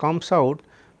conditions that comes out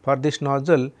for this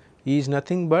nozzle is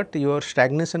nothing but your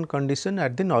stagnation condition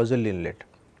at the nozzle inlet.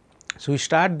 So, we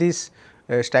start this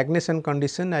stagnation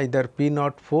condition either P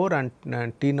naught 4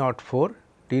 and T naught 4,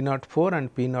 T naught 4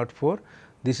 and P naught 4,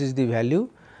 this is the value,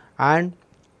 and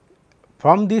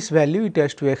from this value it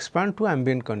has to expand to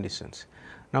ambient conditions.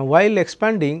 Now, while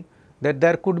expanding that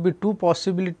there could be two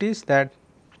possibilities, that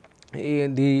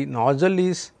the nozzle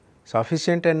is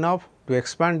sufficient enough to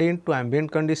expand into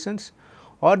ambient conditions,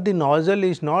 or the nozzle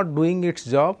is not doing its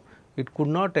job, it could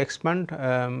not expand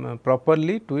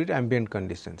properly to its ambient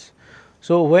conditions.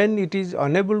 So, when it is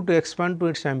unable to expand to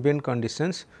its ambient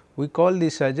conditions, we call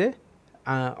this as a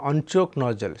unchoked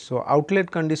nozzle. So,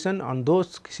 outlet condition on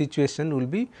those situations will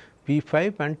be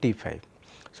P5 and T5.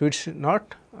 So, it is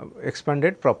not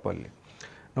expanded properly.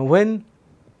 Now, when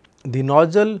the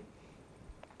nozzle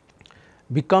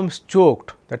becomes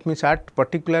choked, that means at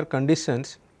particular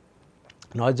conditions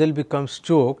nozzle becomes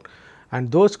choked,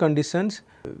 and those conditions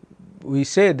we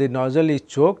say the nozzle is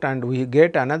choked and we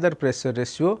get another pressure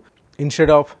ratio,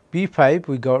 instead of P5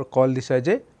 we call this as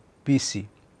a PC.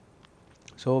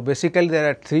 So, basically there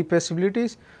are three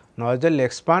possibilities: nozzle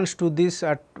expands to this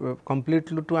at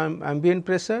completely to ambient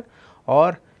pressure,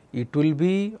 or it will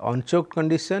be unchoked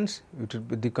conditions, it will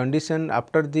be the condition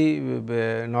after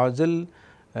the nozzle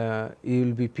it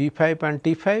will be P5 and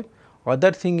T5.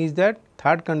 Other thing is that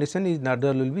third condition is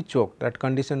nozzle will be choked, that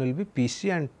condition will be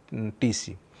PC and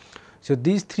TC. So,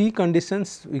 these three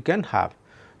conditions we can have.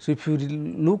 So, if you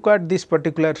look at this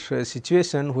particular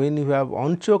situation, when you have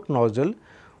unchoked nozzle,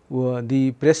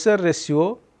 the pressure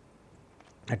ratio,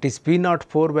 that is P naught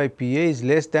 4 by P A, is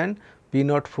less than P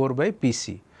naught 4 by P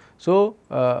C. So,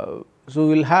 we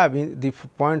will have the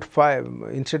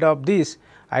 0.5 instead of this.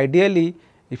 Ideally,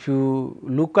 if you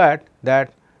look at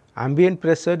that, ambient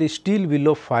pressure is still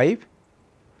below 5,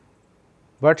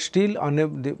 but still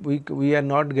we are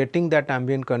not getting that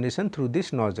ambient condition through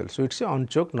this nozzle. So, it is a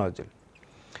unchoked nozzle.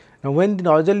 Now, when the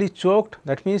nozzle is choked,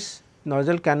 that means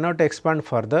nozzle cannot expand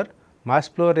further, mass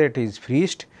flow rate is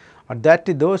freezed, that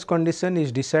those condition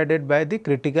is decided by the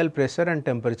critical pressure and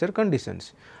temperature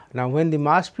conditions. Now, when the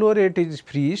mass flow rate is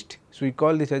freezed, so we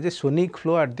call this as a sonic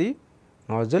flow at the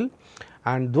nozzle,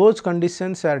 and those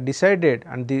conditions are decided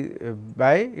and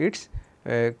by its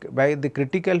by the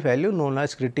critical value known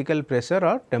as critical pressure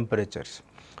or temperatures.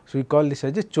 So, we call this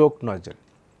as a choked nozzle,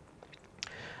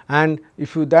 and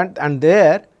if you that and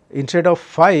there instead of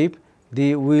 5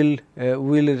 the we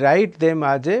will write them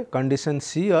as a condition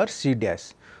C or C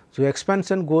dash. So,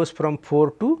 expansion goes from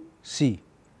 4 to C.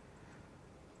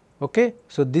 Okay.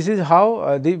 So, this is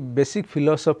how the basic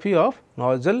philosophy of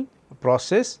nozzle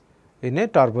process in a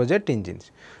turbojet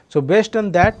engines. So, based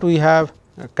on that we have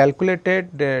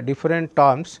calculated different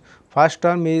terms. First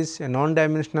term is a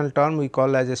non-dimensional term we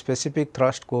call as a specific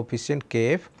thrust coefficient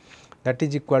Kf, that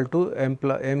is equal to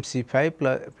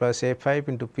mc5 plus A5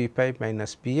 into P5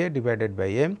 minus Pa divided by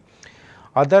m.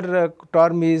 Other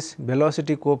term is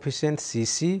velocity coefficient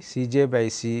Cc, Cj by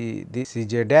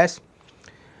Cj dash,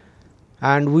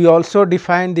 and we also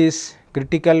define this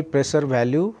critical pressure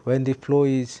value when the flow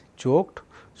is choked.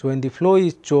 So, when the flow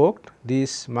is choked,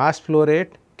 this mass flow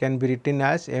rate can be written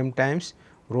as m times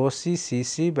rho c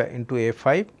Cc by into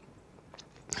A5.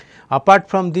 Apart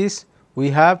from this, we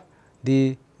have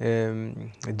the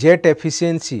jet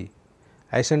efficiency,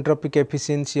 isentropic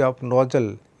efficiency of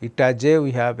nozzle eta j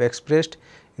we have expressed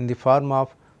in the form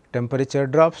of temperature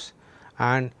drops,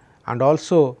 and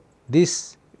also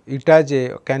this eta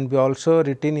j can be also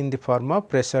written in the form of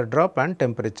pressure drop and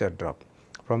temperature drop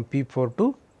from P4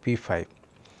 to P5.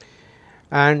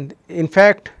 And in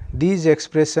fact, these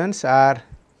expressions are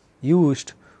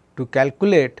used to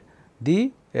calculate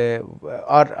the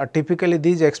or typically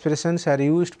these expressions are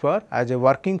used for as a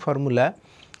working formula,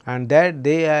 and that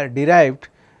they are derived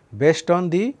based on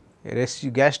the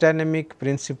gas dynamic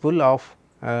principle of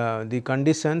the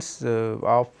conditions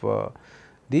of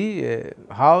the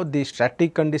how the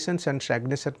static conditions and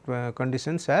stagnation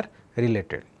conditions are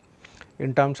related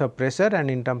in terms of pressure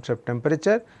and in terms of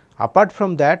temperature. Apart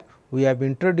from that, we have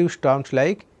introduced terms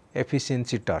like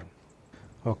efficiency term.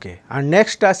 Okay. And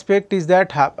next aspect is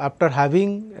that after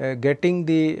having getting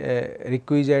the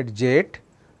requisite jet,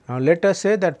 now let us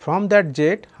say that from that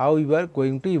jet how we were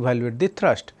going to evaluate the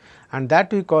thrust, and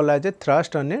that we call as a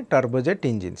thrust on a turbojet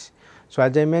engines. So,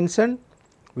 as I mentioned,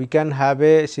 we can have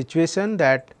a situation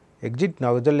that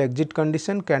nozzle exit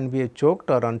condition can be a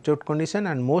choked or unchoked condition,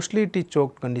 and mostly it is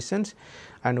choked conditions,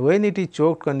 and when it is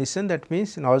choked condition, that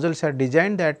means nozzles are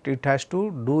designed that it has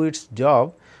to do its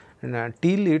job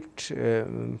till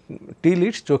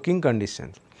its choking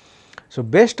conditions. So,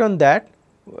 based on that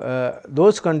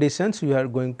those conditions we are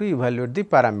going to evaluate the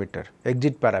parameter,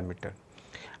 exit parameter,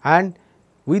 and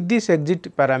with this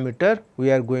exit parameter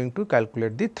we are going to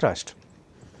calculate the thrust.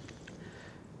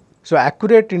 So,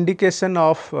 accurate indication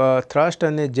of thrust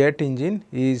on a jet engine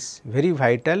is very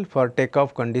vital for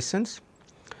takeoff conditions.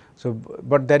 So,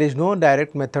 but there is no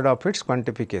direct method of its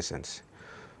quantifications,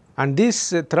 and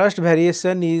this thrust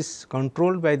variation is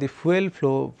controlled by the fuel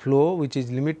flow which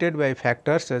is limited by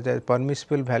factors such as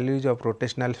permissible values of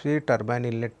rotational speed, turbine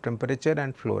inlet temperature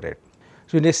and flow rate.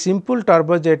 So, in a simple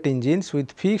turbojet engines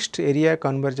with fixed area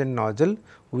conversion nozzle,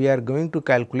 we are going to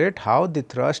calculate how the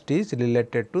thrust is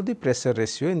related to the pressure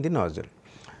ratio in the nozzle.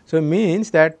 So, means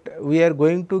that we are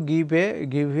going to give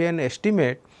an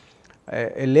estimate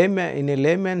in a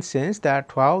layman sense that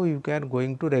how we are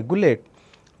going to regulate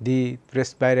the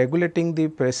by regulating the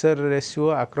pressure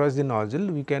ratio across the nozzle,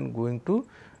 we can going to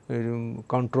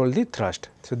control the thrust.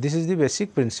 So, this is the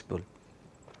basic principle.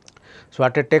 So,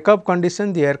 at a takeoff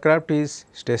condition, the aircraft is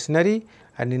stationary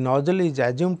and the nozzle is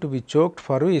assumed to be choked,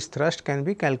 for which thrust can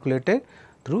be calculated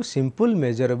through simple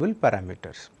measurable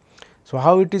parameters. So,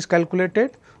 how it is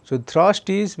calculated? So, thrust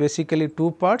is basically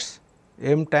two parts,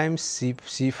 m times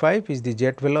C5 is the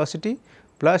jet velocity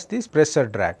plus this pressure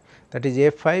drag, that is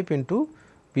F5 into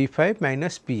P5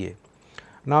 minus Pa.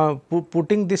 Now,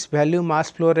 putting this value mass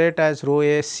flow rate as rho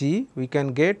A C, we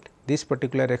can get this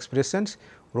particular expressions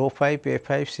rho 5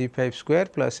 A5 C5 square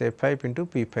plus F5 into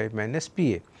P5 minus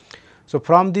Pa. So,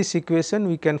 from this equation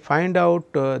we can find out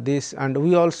this, and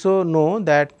we also know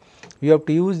that we have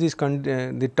to use this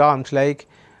the terms like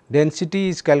density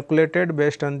is calculated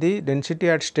based on the density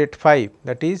at state 5,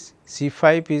 that is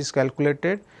C5 is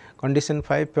calculated condition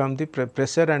 5 from the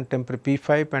pressure and temperature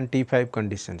P5 and T5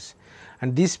 conditions,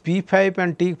 and these P5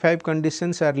 and T5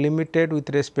 conditions are limited with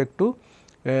respect to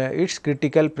its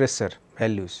critical pressure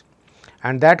values,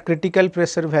 and that critical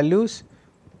pressure values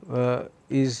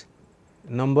is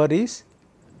number is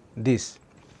this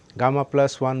gamma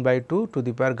plus 1 by 2 to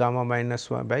the power gamma minus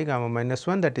 1 by gamma minus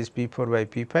 1, that is P4 by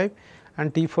P5,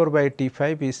 and T4 by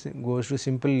T5 is goes to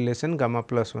simple relation gamma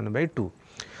plus 1 by 2.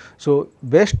 So,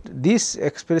 best these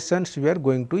expressions we are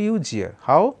going to use here.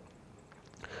 How?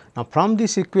 Now, from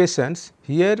these equations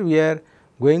here we are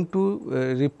going to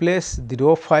replace the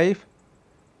rho 5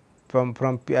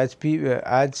 from as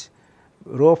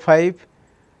rho 5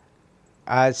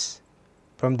 as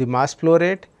from the mass flow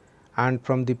rate and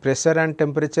from the pressure and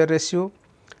temperature ratio,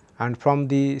 and from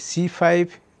the C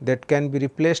 5 that can be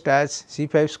replaced as C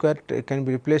 5 square can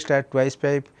be replaced at twice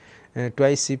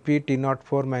C p T naught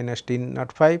 4 minus T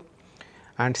naught 5,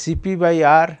 and C p by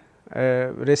R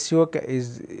ratio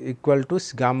is equal to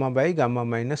gamma by gamma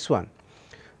minus 1.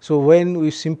 So, when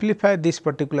we simplify these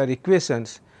particular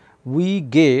equations, we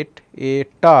get a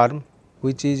term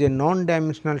which is a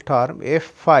non-dimensional term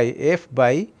F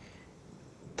by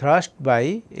thrust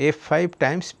by F 5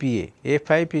 times P A. F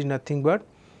 5 is nothing but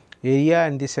area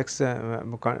and the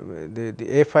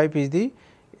F 5 is the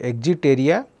exit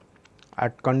area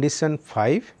at condition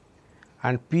 5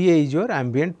 and P A is your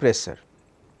ambient pressure,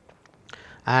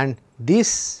 and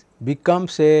this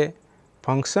becomes a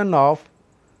function of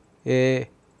a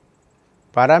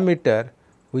parameter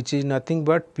which is nothing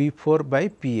but P 4 by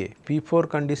P A. P 4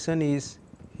 condition is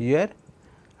here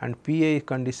and P A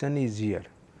condition is here.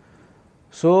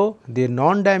 So, the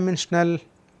non-dimensional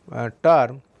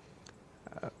term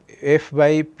F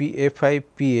by F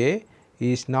 5 P A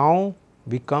is now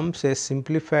becomes a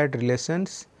simplified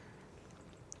relations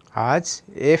as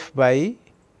F by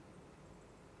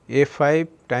F 5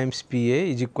 times P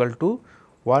A is equal to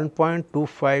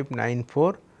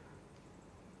 1.2594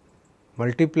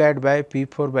 multiplied by P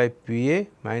 4 by P A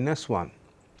minus 1.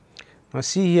 Now,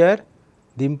 see here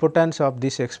the importance of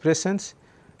these expressions,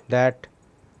 that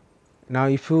now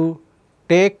if you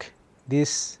take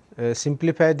this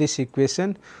simplify this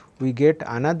equation, we get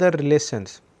another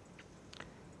relations,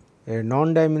 a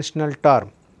non-dimensional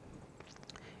term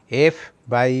F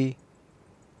by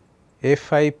F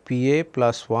 5 P A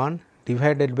plus 1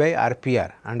 divided by R P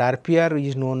R, and R P R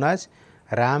is known as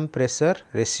ram pressure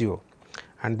ratio,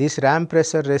 and this ram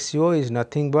pressure ratio is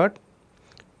nothing but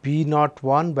P naught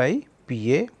 1 by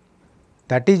P A,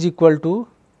 that is equal to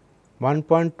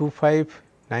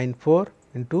 1.2594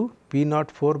 into P naught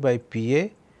 4 by P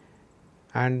A,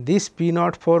 and this P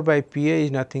naught 4 by P A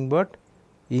is nothing but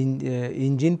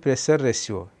engine pressure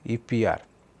ratio EPR,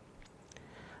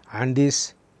 and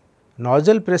this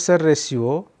nozzle pressure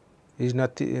ratio is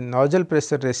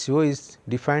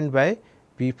defined by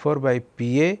P 4 by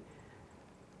P A,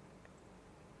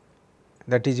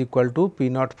 that is equal to P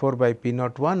naught 4 by P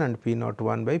naught 1 and P naught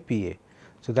 1 by P A.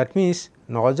 So, that means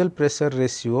nozzle pressure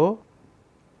ratio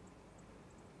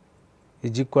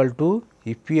is equal to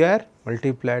EPR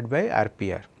multiplied by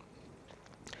RPR,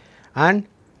 and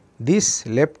this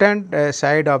left hand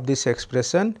side of this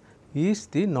expression is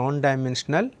the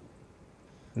non-dimensional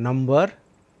number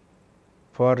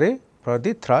for the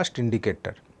thrust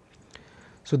indicator.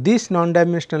 So, this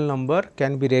non-dimensional number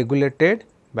can be regulated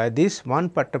by this one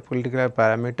particular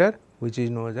parameter which is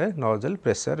known as nozzle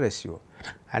pressure ratio,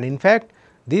 and in fact,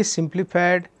 this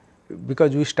simplified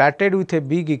because we started with a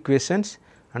big equations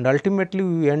and ultimately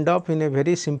we end up in a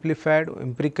very simplified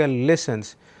empirical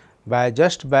relations by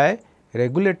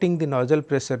regulating the nozzle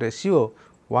pressure ratio,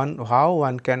 how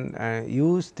one can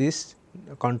use this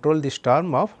control this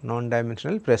term of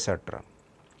non-dimensional pressure term.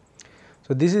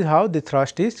 So, this is how the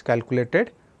thrust is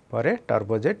calculated for a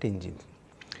turbojet engine.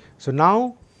 So,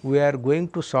 now we are going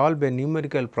to solve a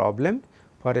numerical problem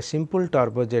for a simple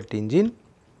turbojet engine,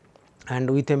 and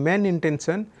with a main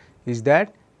intention is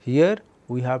that here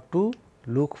we have to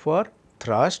look for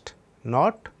thrust,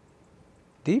 not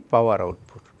the power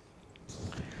output.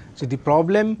 So, the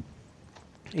problem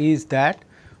is that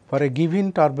for a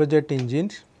given turbojet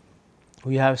engines,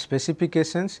 we have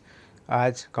specifications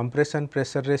as compression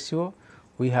pressure ratio,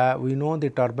 we know the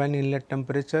turbine inlet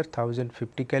temperature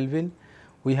 1050 Kelvin,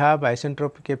 we have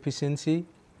isentropic efficiency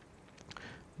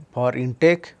for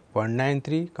intake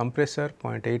 0.93, compressor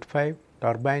 0.85,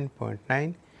 turbine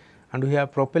 0.9, and we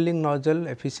have propelling nozzle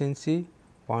efficiency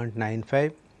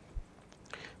 0.95,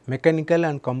 mechanical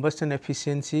and combustion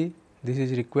efficiency, this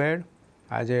is required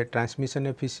as a transmission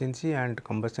efficiency and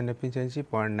combustion efficiency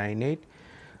 0.98,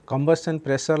 combustion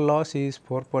pressure loss is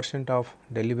 4% of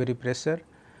delivery pressure,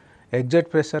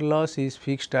 exit pressure loss is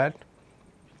fixed at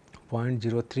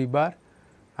 0.03 bar,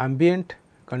 ambient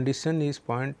condition is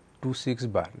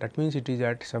 0.26 bar, that means it is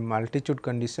at some altitude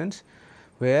conditions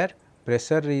where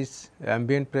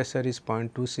ambient pressure is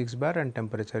 0.26 bar and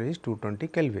temperature is 220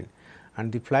 Kelvin,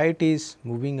 and the flight is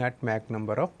moving at Mach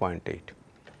number of 0.8.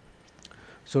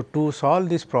 So, to solve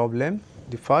this problem,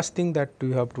 the first thing that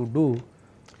we have to do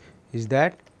is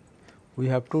that we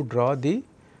have to draw the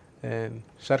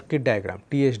circuit diagram,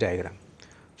 TS diagram.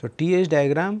 So, TS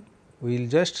diagram will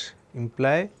just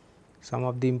imply some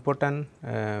of the important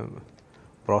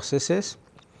processes.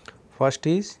 First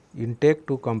is intake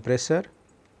to compressor.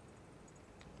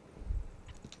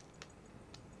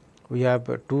 We have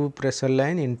two pressure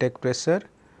line, intake pressure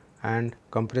and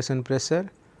compression pressure.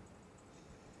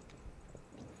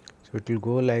 So, it will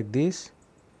go like this,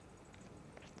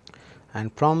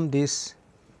 and from this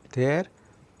there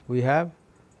we have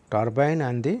turbine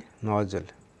and the nozzle.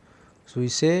 So, we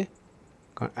say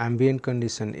ambient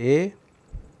condition A,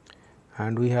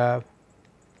 and we have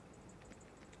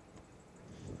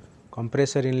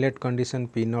compressor inlet condition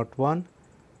P01,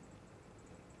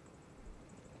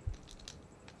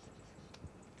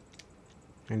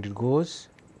 and it goes.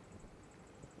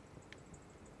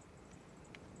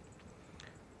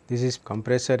 This is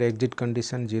compressor exit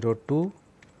condition 02.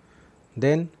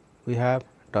 Then we have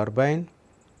turbine,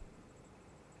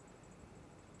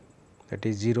 that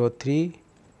is 03,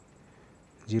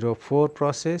 04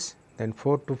 process, then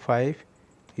 4 to 5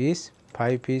 is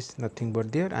 5 is nothing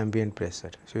but their ambient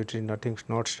pressure. So, it is nothing,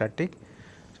 not static.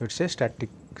 So, it is a static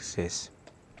case.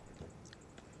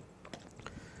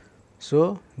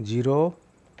 So, 0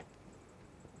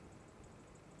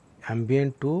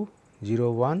 ambient to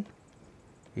 01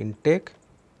 intake,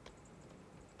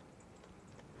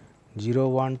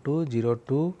 01 to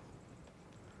 02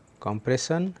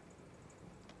 compression,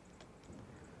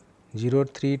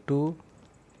 03 to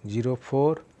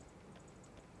 04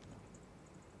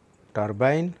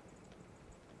 turbine.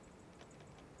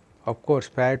 Of course,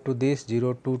 prior to this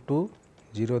 02 to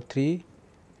 03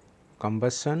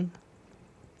 combustion,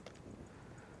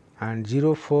 and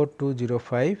 04 to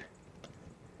 05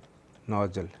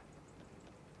 nozzle.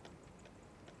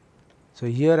 So,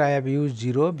 here I have used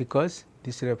 0 because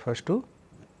this refers to,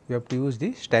 we have to use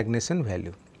the stagnation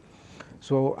value.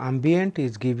 So, ambient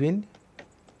is given,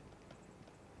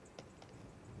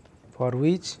 for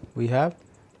which we have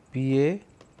PA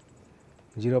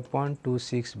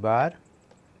 0.26 bar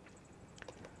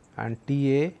and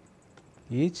TA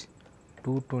is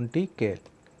 220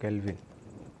 Kelvin,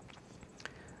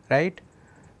 right.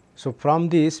 So, from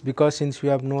this, because since we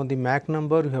have known the Mach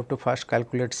number, we have to first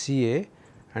calculate CA,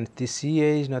 and the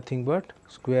CA is nothing but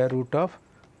square root of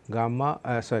gamma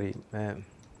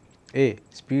A,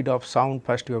 speed of sound.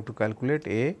 First you have to calculate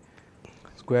A,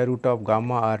 square root of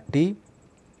gamma RT,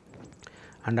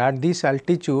 and at this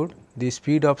altitude the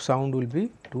speed of sound will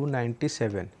be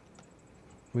 297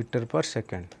 meter per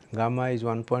second. Gamma is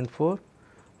 1.4,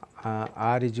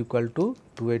 R is equal to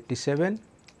 287.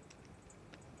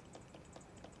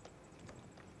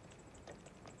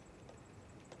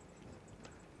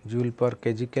 Joule per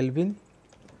kg Kelvin,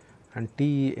 and TA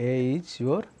is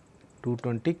your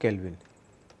 220 Kelvin,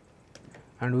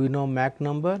 and we know Mach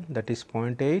number, that is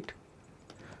 0.8,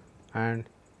 and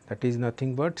that is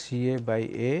nothing but CA by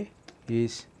A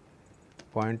is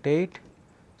 0.8.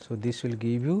 So, this will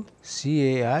give you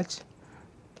CA as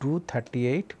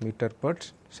 238 meter per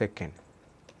second.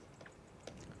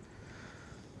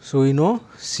 So, we know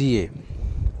CA.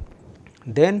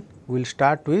 Then we will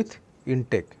start with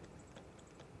intake.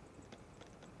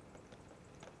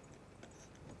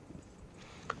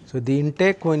 So, the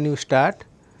intake, when you start,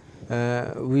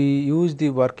 we use the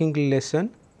working relation,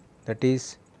 that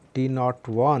is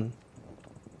T01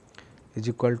 is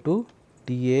equal to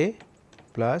TA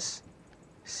plus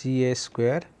CA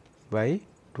square by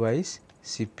twice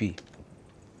Cp,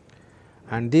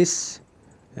 and this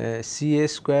CA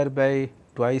square by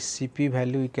twice Cp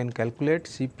value we can calculate.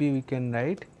 Cp we can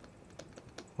write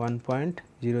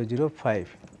 1.005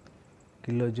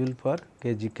 kilojoule per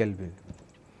kg Kelvin.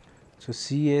 So,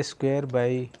 CA square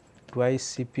by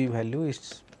twice Cp value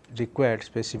is required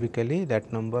specifically,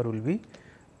 that number will be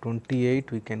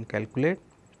 28 we can calculate,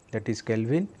 that is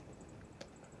Kelvin,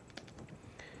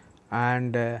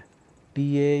 and TA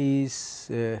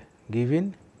is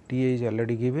given, TA is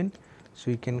already given. So,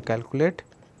 we can calculate,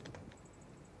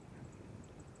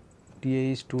 TA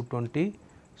is 220.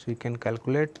 So, we can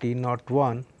calculate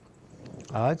T01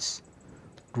 as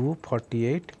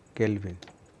 248 Kelvin.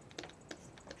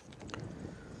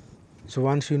 So,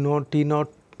 once you know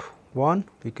T01,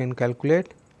 we can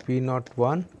calculate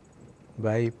P01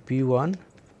 by P1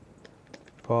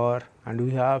 for, and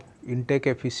we have intake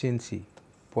efficiency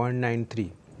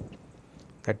 0.93,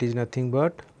 that is nothing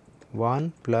but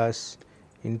 1 plus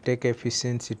intake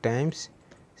efficiency times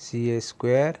CA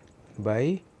square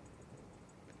by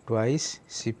twice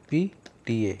Cp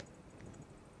TA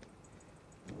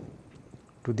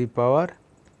to the power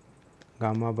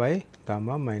gamma by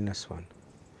gamma minus 1.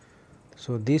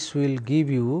 So, this will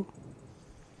give you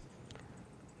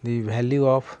the value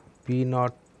of P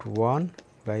naught 1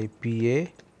 by P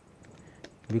A,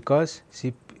 because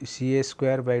C A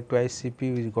square by twice C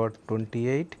P we got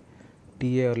 28,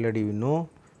 T A already we know,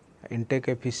 intake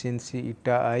efficiency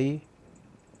eta I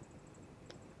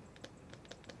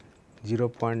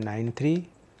 0.93.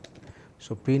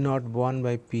 So, P naught 1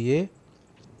 by P A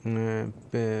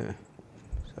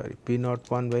P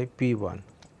naught 1 by P 1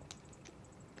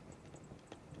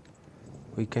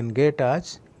 we can get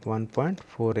as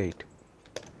 1.48.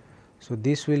 So,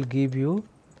 this will give you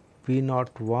P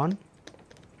naught 1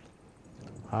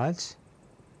 as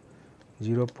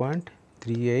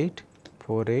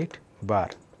 0.3848 bar.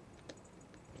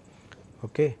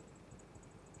 Okay.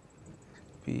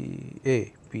 PA.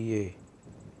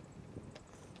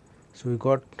 So, we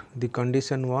got the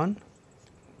condition 1,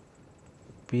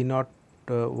 P naught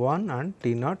 1 and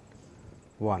T naught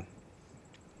 1.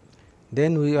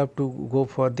 Then we have to go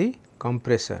for the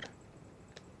compressor.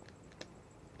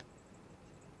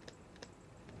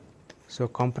 So,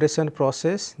 compression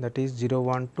process, that is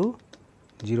 01 to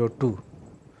 02.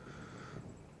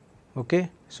 Okay.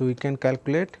 So, we can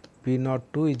calculate P naught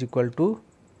 2 is equal to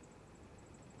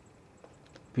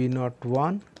P naught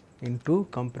 1 into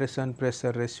compression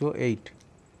pressure ratio 8.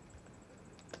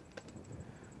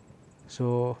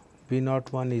 So, P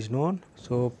naught 1 is known.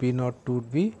 So, P naught 2 would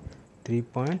be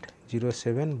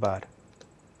 3.07 bar.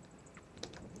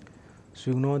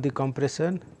 So, you know the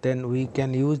compression, then we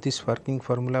can use this working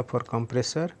formula for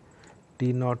compressor.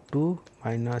 T naught 2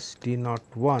 minus T naught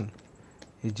 1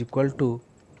 is equal to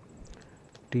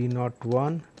T naught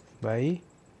 1 by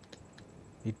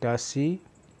eta C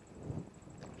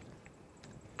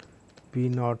P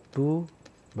naught 2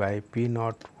 by P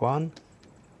naught 1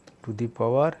 to the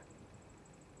power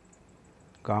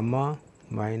gamma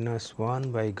minus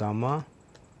 1 by gamma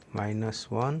minus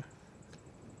 1.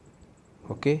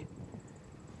 Okay.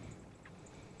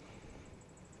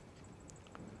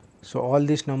 So, all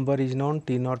this number is known.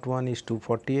 T naught 1 is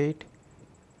 248,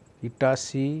 eta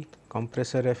C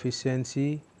compressor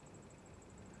efficiency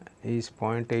is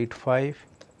 0.85,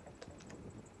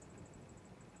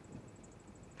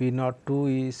 P naught 2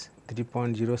 is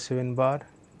 3.07 bar,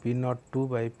 P naught 2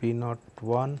 by P naught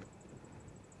 1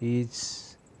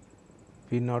 is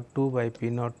P naught 2 by P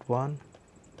naught 1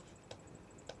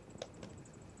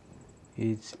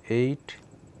 is 8.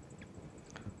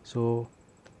 So,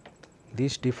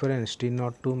 this difference T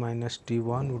naught 2 minus T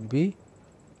 1 would be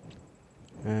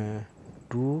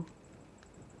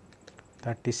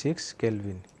 236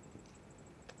 Kelvin.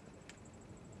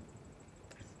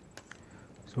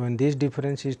 So, when this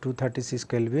difference is 236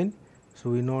 Kelvin, so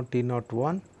we know T naught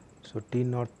 1. So, T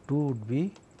naught 2 would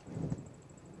be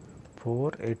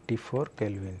 484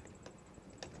 Kelvin.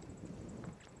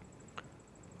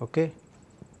 Okay.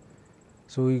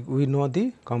 So, we know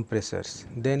the compressors.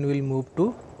 Then we will move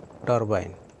to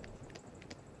turbine.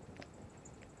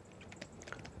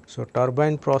 So,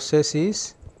 turbine process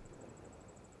is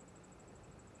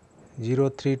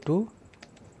 03 to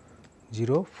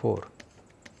 04.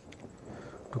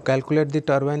 To calculate the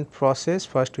turbine process,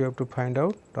 first we have to find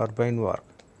out turbine work,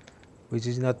 which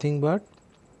is nothing but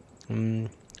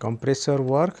compressor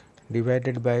work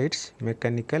divided by its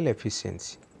mechanical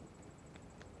efficiency.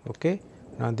 Okay.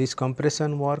 Now, this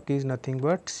compression work is nothing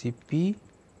but Cp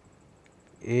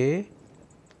A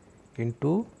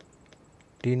into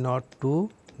T naught 2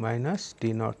 minus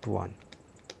T naught 1,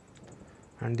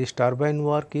 and this turbine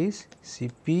work is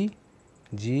Cp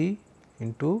G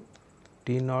into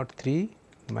T naught 3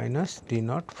 minus T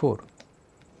naught 4,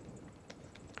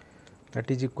 that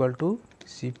is equal to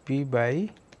Cp by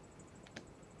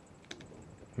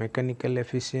mechanical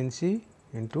efficiency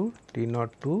into T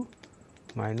naught 2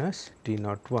 minus T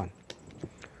naught 1.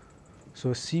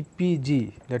 So,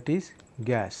 Cpg, that is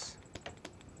gas,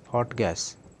 hot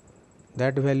gas,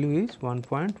 that value is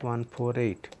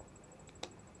 1.148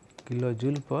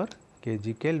 kilojoule per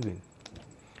kg Kelvin.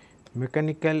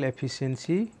 Mechanical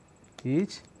efficiency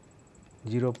is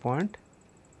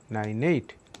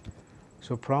 0.98.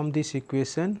 So, from this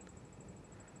equation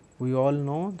we all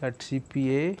know that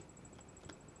Cpa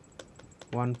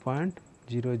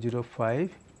 1.005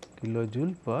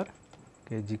 kilojoule per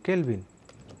kg Kelvin.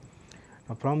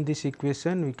 Now, from this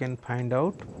equation we can find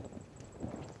out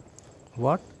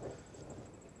what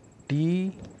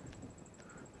T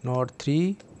naught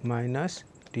 3 minus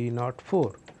T naught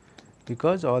 4,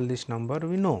 because all this number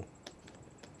we know.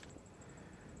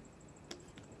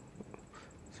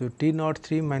 So, T naught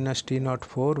 3 minus T naught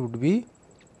 4 would be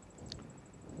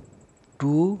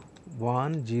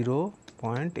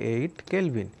 210.8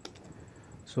 Kelvin.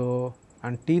 So,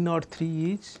 and T naught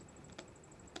 3 is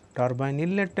turbine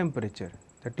inlet temperature,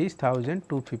 that is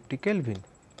 1250 Kelvin.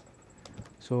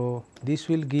 So, this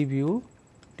will give you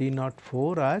T naught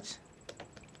 4 as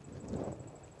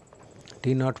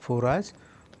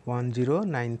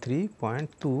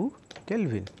 1093.2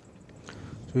 Kelvin.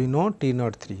 So, we know T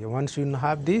naught 3. Once you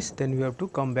have this, then we have to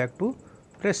come back to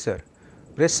pressure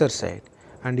side,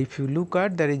 and if you look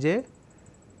at, there is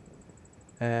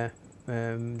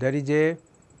a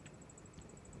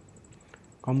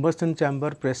combustion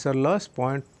chamber pressure loss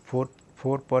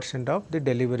 0.44% of the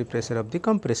delivery pressure of the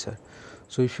compressor.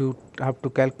 So, if you have to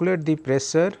calculate the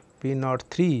pressure, P naught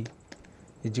 3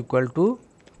 is equal to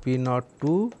P naught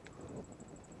 2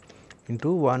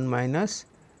 into 1 minus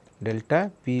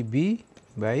delta P b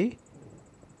by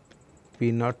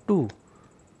P naught 2,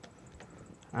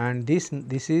 and this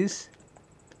is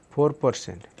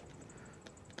 4%.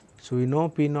 So, we know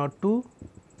P naught 2,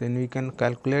 then we can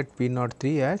calculate P naught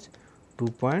 3 as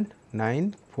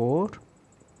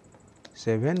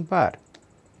 2.947 bar.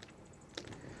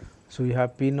 So, we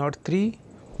have P naught 3,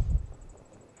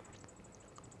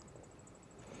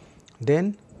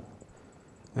 then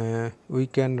we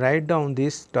can write down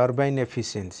this turbine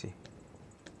efficiency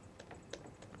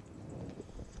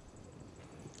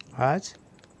as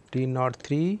T naught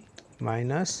 3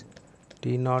 minus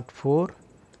T naught 4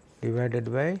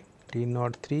 divided by T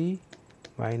naught 3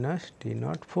 minus T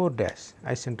naught 4 dash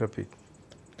isentropic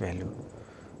value.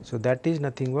 So, that is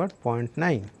nothing but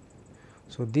 0.9.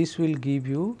 So, this will give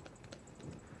you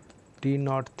T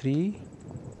naught 3,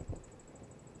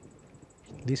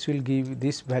 this will give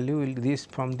this value,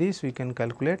 from this we can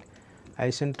calculate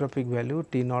isentropic value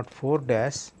T naught 4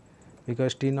 dash,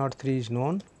 because T naught 3 is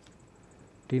known,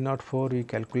 T naught 4 we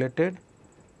calculated.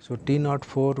 So, T naught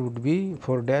 4 would be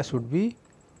 4 dash would be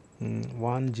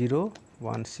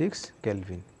 1016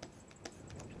 Kelvin.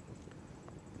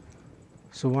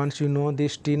 So, once you know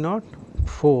this T naught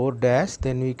 4 dash,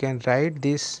 then we can write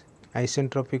this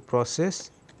isentropic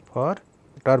process for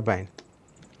turbine.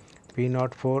 P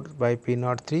naught 4 by P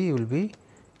naught 3 will be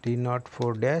T naught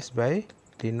 4 dash by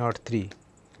T naught 3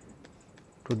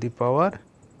 to the power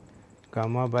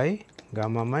gamma by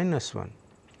gamma minus 1.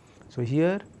 So,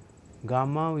 here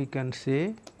gamma we can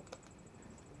say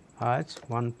as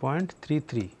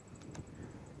 1.33.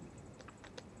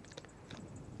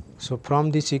 So,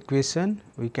 from this equation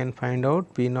we can find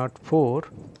out P naught 4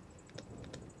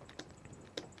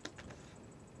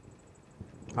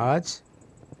 as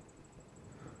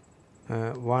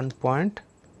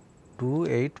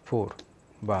 1.284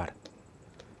 bar,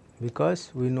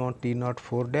 because we know T naught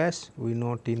 4 dash, we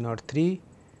know T naught 3,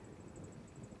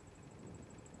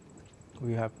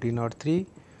 we have T naught 3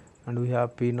 and we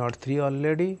have P naught 3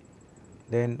 already,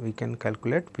 then we can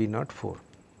calculate P naught 4.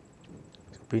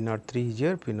 So, P naught 3 is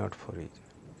here, P naught 4 is here.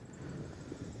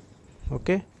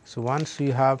 Okay. So, once we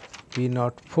have P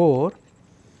naught 4,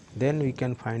 then we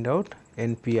can find out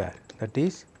NPR, that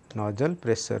is nozzle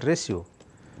pressure ratio,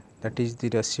 that is the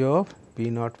ratio of P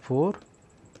naught 4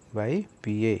 by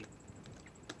P A,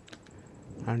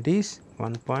 and is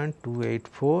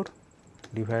 1.284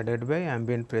 divided by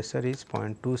ambient pressure is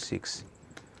 0.26.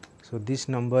 So, this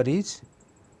number is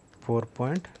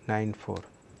 4.94.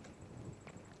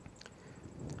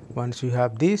 Once you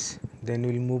have this, then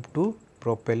we will move to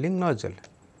propelling nozzle.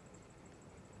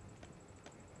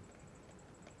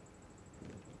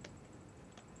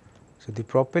 So, the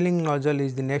propelling nozzle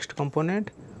is the next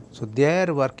component. So,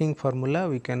 their working formula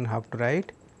we can have to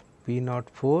write P naught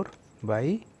 4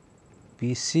 by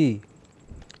P c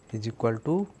is equal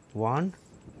to 1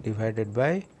 divided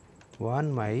by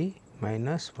 1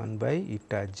 minus 1 by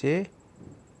eta j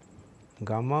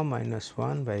gamma minus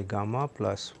 1 by gamma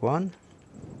plus 1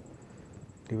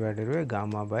 divided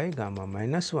by gamma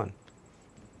minus 1.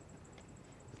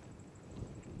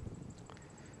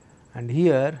 And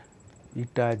here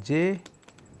eta j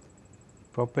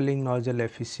propelling nozzle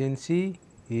efficiency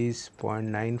is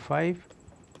 0.95,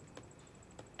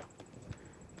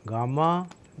 gamma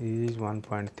is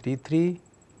 1.33.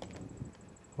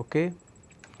 Okay.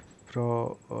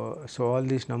 So, all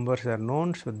these numbers are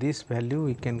known. So, this value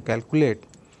we can calculate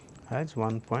as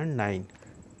 1.9.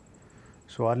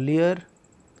 So, earlier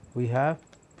we have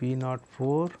P naught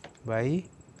 4 by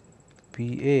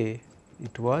P A,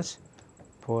 it was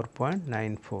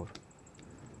 4.94,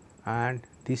 and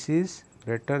this is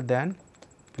greater than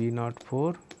P naught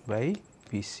 4 by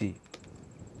P c.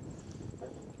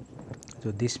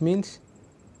 So, this means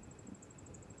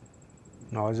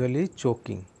nozzle is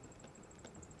choking.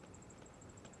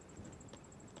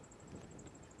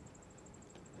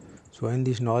 So, when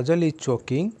this nozzle is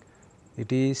choking,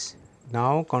 it is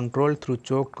now control through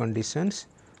choked conditions,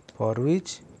 for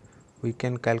which we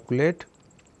can calculate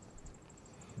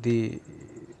the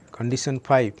condition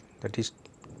 5, that is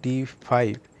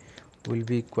T5 will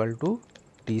be equal to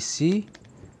Tc,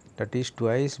 that is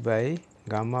twice by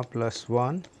gamma plus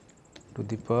 1 to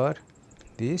the power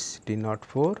this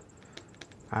T04,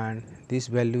 and this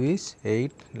value is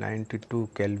 892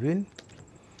 Kelvin,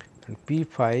 and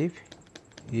P5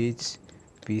 is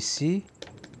Pc,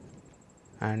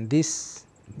 and this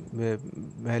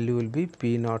value will be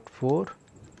P04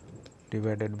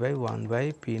 divided by 1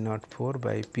 by P04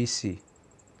 by Pc.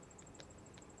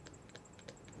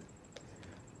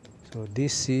 So,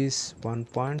 this is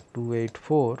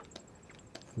 1.284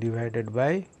 divided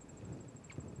by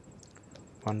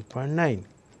 1.9.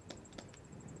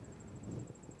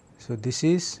 So, this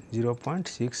is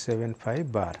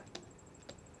 0.675 bar.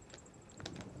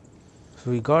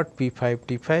 So, we got P5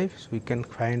 T5, so we can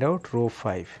find out rho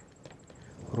 5.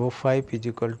 Rho 5 is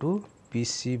equal to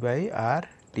Pc by R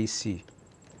Tc.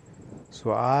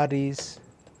 So, R is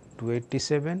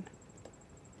 287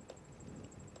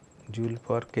 joule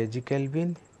per kg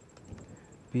Kelvin,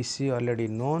 Pc already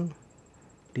known,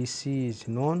 Tc is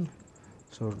known.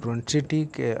 So, density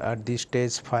at this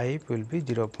stage 5 will be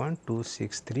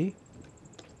 0.263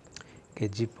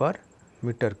 kg per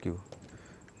meter cube.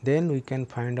 Then we can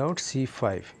find out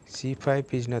C5.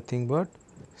 C5 is nothing but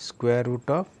square root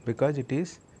of, because it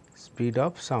is speed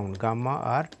of sound, gamma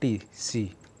R T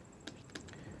C.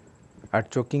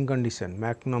 At choking condition,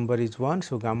 Mach number is 1,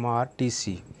 so gamma R T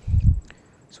C.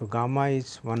 So, gamma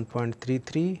is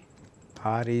 1.33,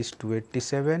 R is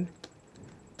 287,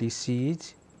 Tc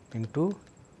is into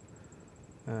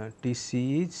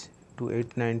Tc is to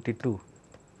 892.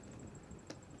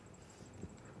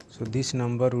 So, this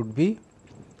number would be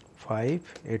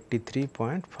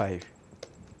 583.5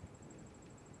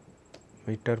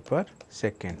 meter per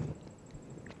second.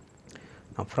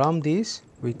 Now, from this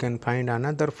we can find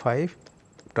another 5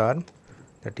 term,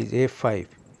 that is A5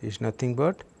 is nothing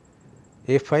but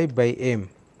A5 by m.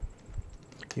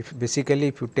 If basically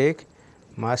if you take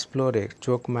mass flow rate,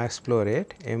 choke mass flow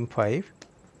rate M5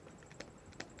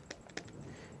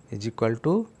 is equal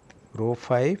to rho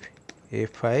 5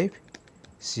 A5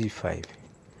 C5,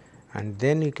 and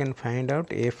then you can find out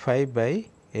A5 by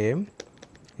m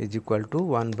is equal to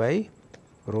 1 by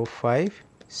rho 5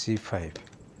 C5.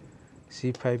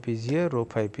 C5 is here, rho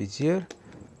 5 is here.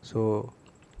 So,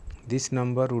 this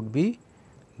number would be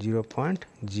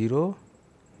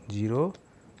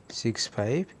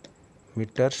 0.0065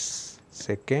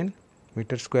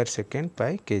 meter square second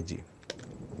by kg.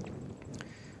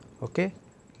 Okay.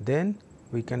 Then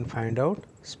we can find out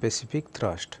specific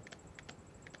thrust.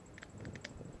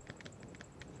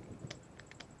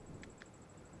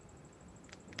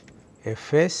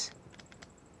 Fs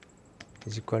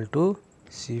is equal to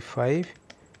C5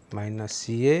 minus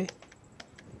Ca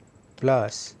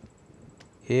plus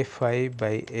A5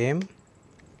 by m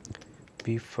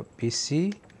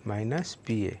Pc minus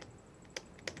Pa.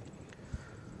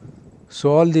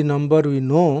 So, all the number we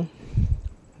know,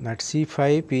 that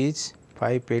C5 is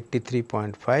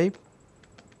 583.5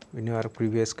 in our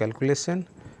previous calculation,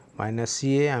 minus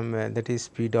Ca that is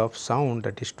speed of sound,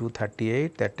 that is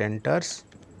 238, that enters.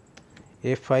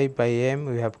 A5 by m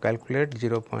we have calculated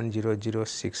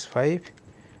 0.0065,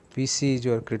 Pc is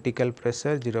your critical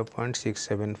pressure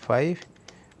 0.675,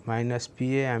 minus Pa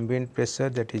ambient pressure,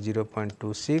 that is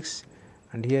 0.26,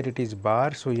 and here it is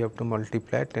bar. So, you have to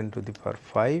multiply 10 to the power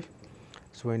 5.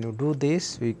 So, when you do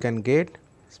this, we can get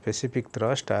specific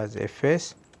thrust as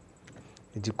Fs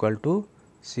is equal to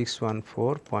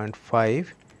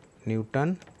 614.5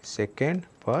 Newton second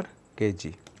per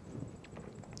kg.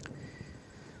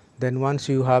 Then once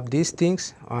you have these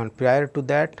things, and prior to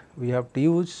that we have to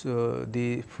use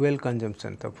the fuel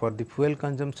consumption. So, for the fuel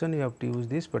consumption you have to use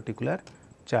this particular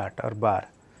chart or bar.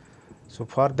 So,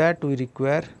 for that we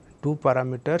require two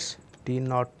parameters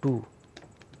T02,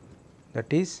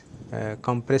 that is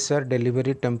compressor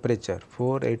delivery temperature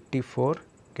 484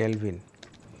 Kelvin,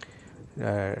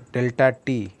 delta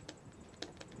T,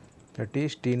 that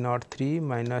is T03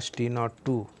 minus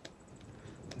T02,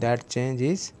 that change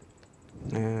is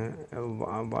that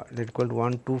equal to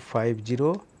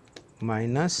 1250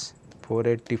 minus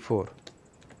 484,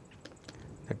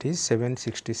 that is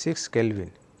 766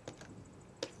 Kelvin,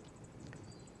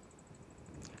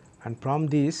 and from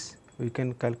this we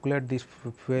can calculate this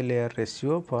fuel air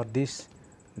ratio for this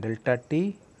delta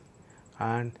T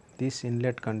and this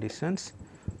inlet conditions.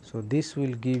 So, this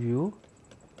will give you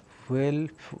fuel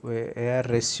air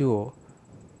ratio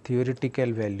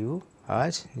theoretical value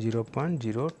as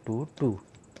 0.022.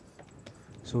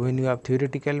 So, when you have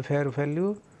theoretical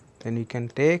value, then you can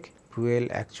take fuel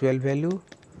actual value,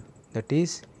 that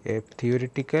is F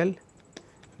theoretical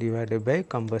divided by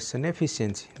combustion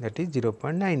efficiency, that is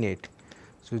 0.98.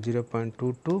 So,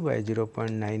 0.22 by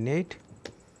 0.98.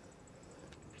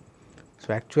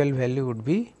 So, actual value would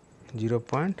be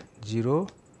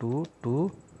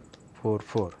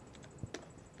 0.02244.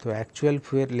 So, actual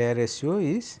fuel air ratio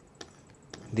is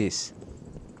this.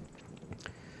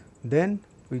 Then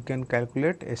we can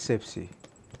calculate SFC.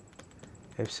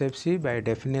 SFC by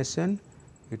definition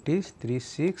it is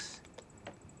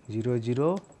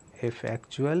 3600 F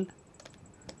actual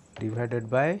divided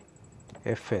by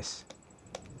Fs.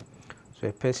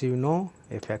 So, Fs you know,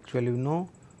 F actual you know.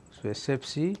 So,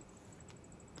 SFC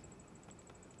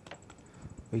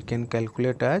we can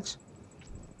calculate as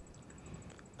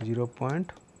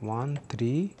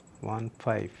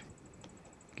 0.1315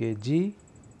 kg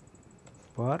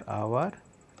per hour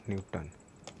Newton.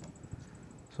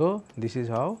 So, this is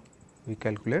how we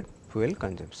calculate fuel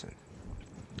consumption.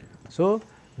 So,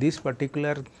 this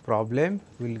particular problem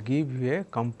will give you a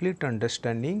complete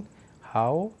understanding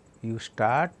how you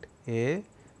start a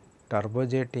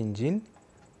turbojet engine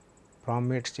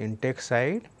from its intake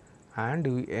side and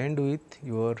we end with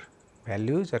your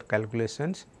values or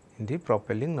calculations in the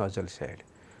propelling nozzle side.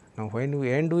 Now, when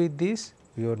we end with this,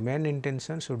 your main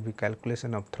intention should be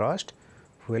calculation of thrust,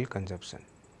 fuel consumption.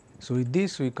 So, with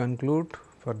this we conclude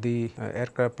for the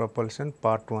aircraft propulsion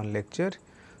part 1 lecture.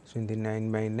 So,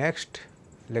 in my next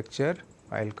lecture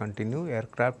I will continue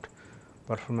aircraft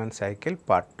performance cycle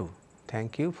part 2.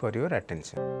 Thank you for your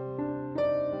attention.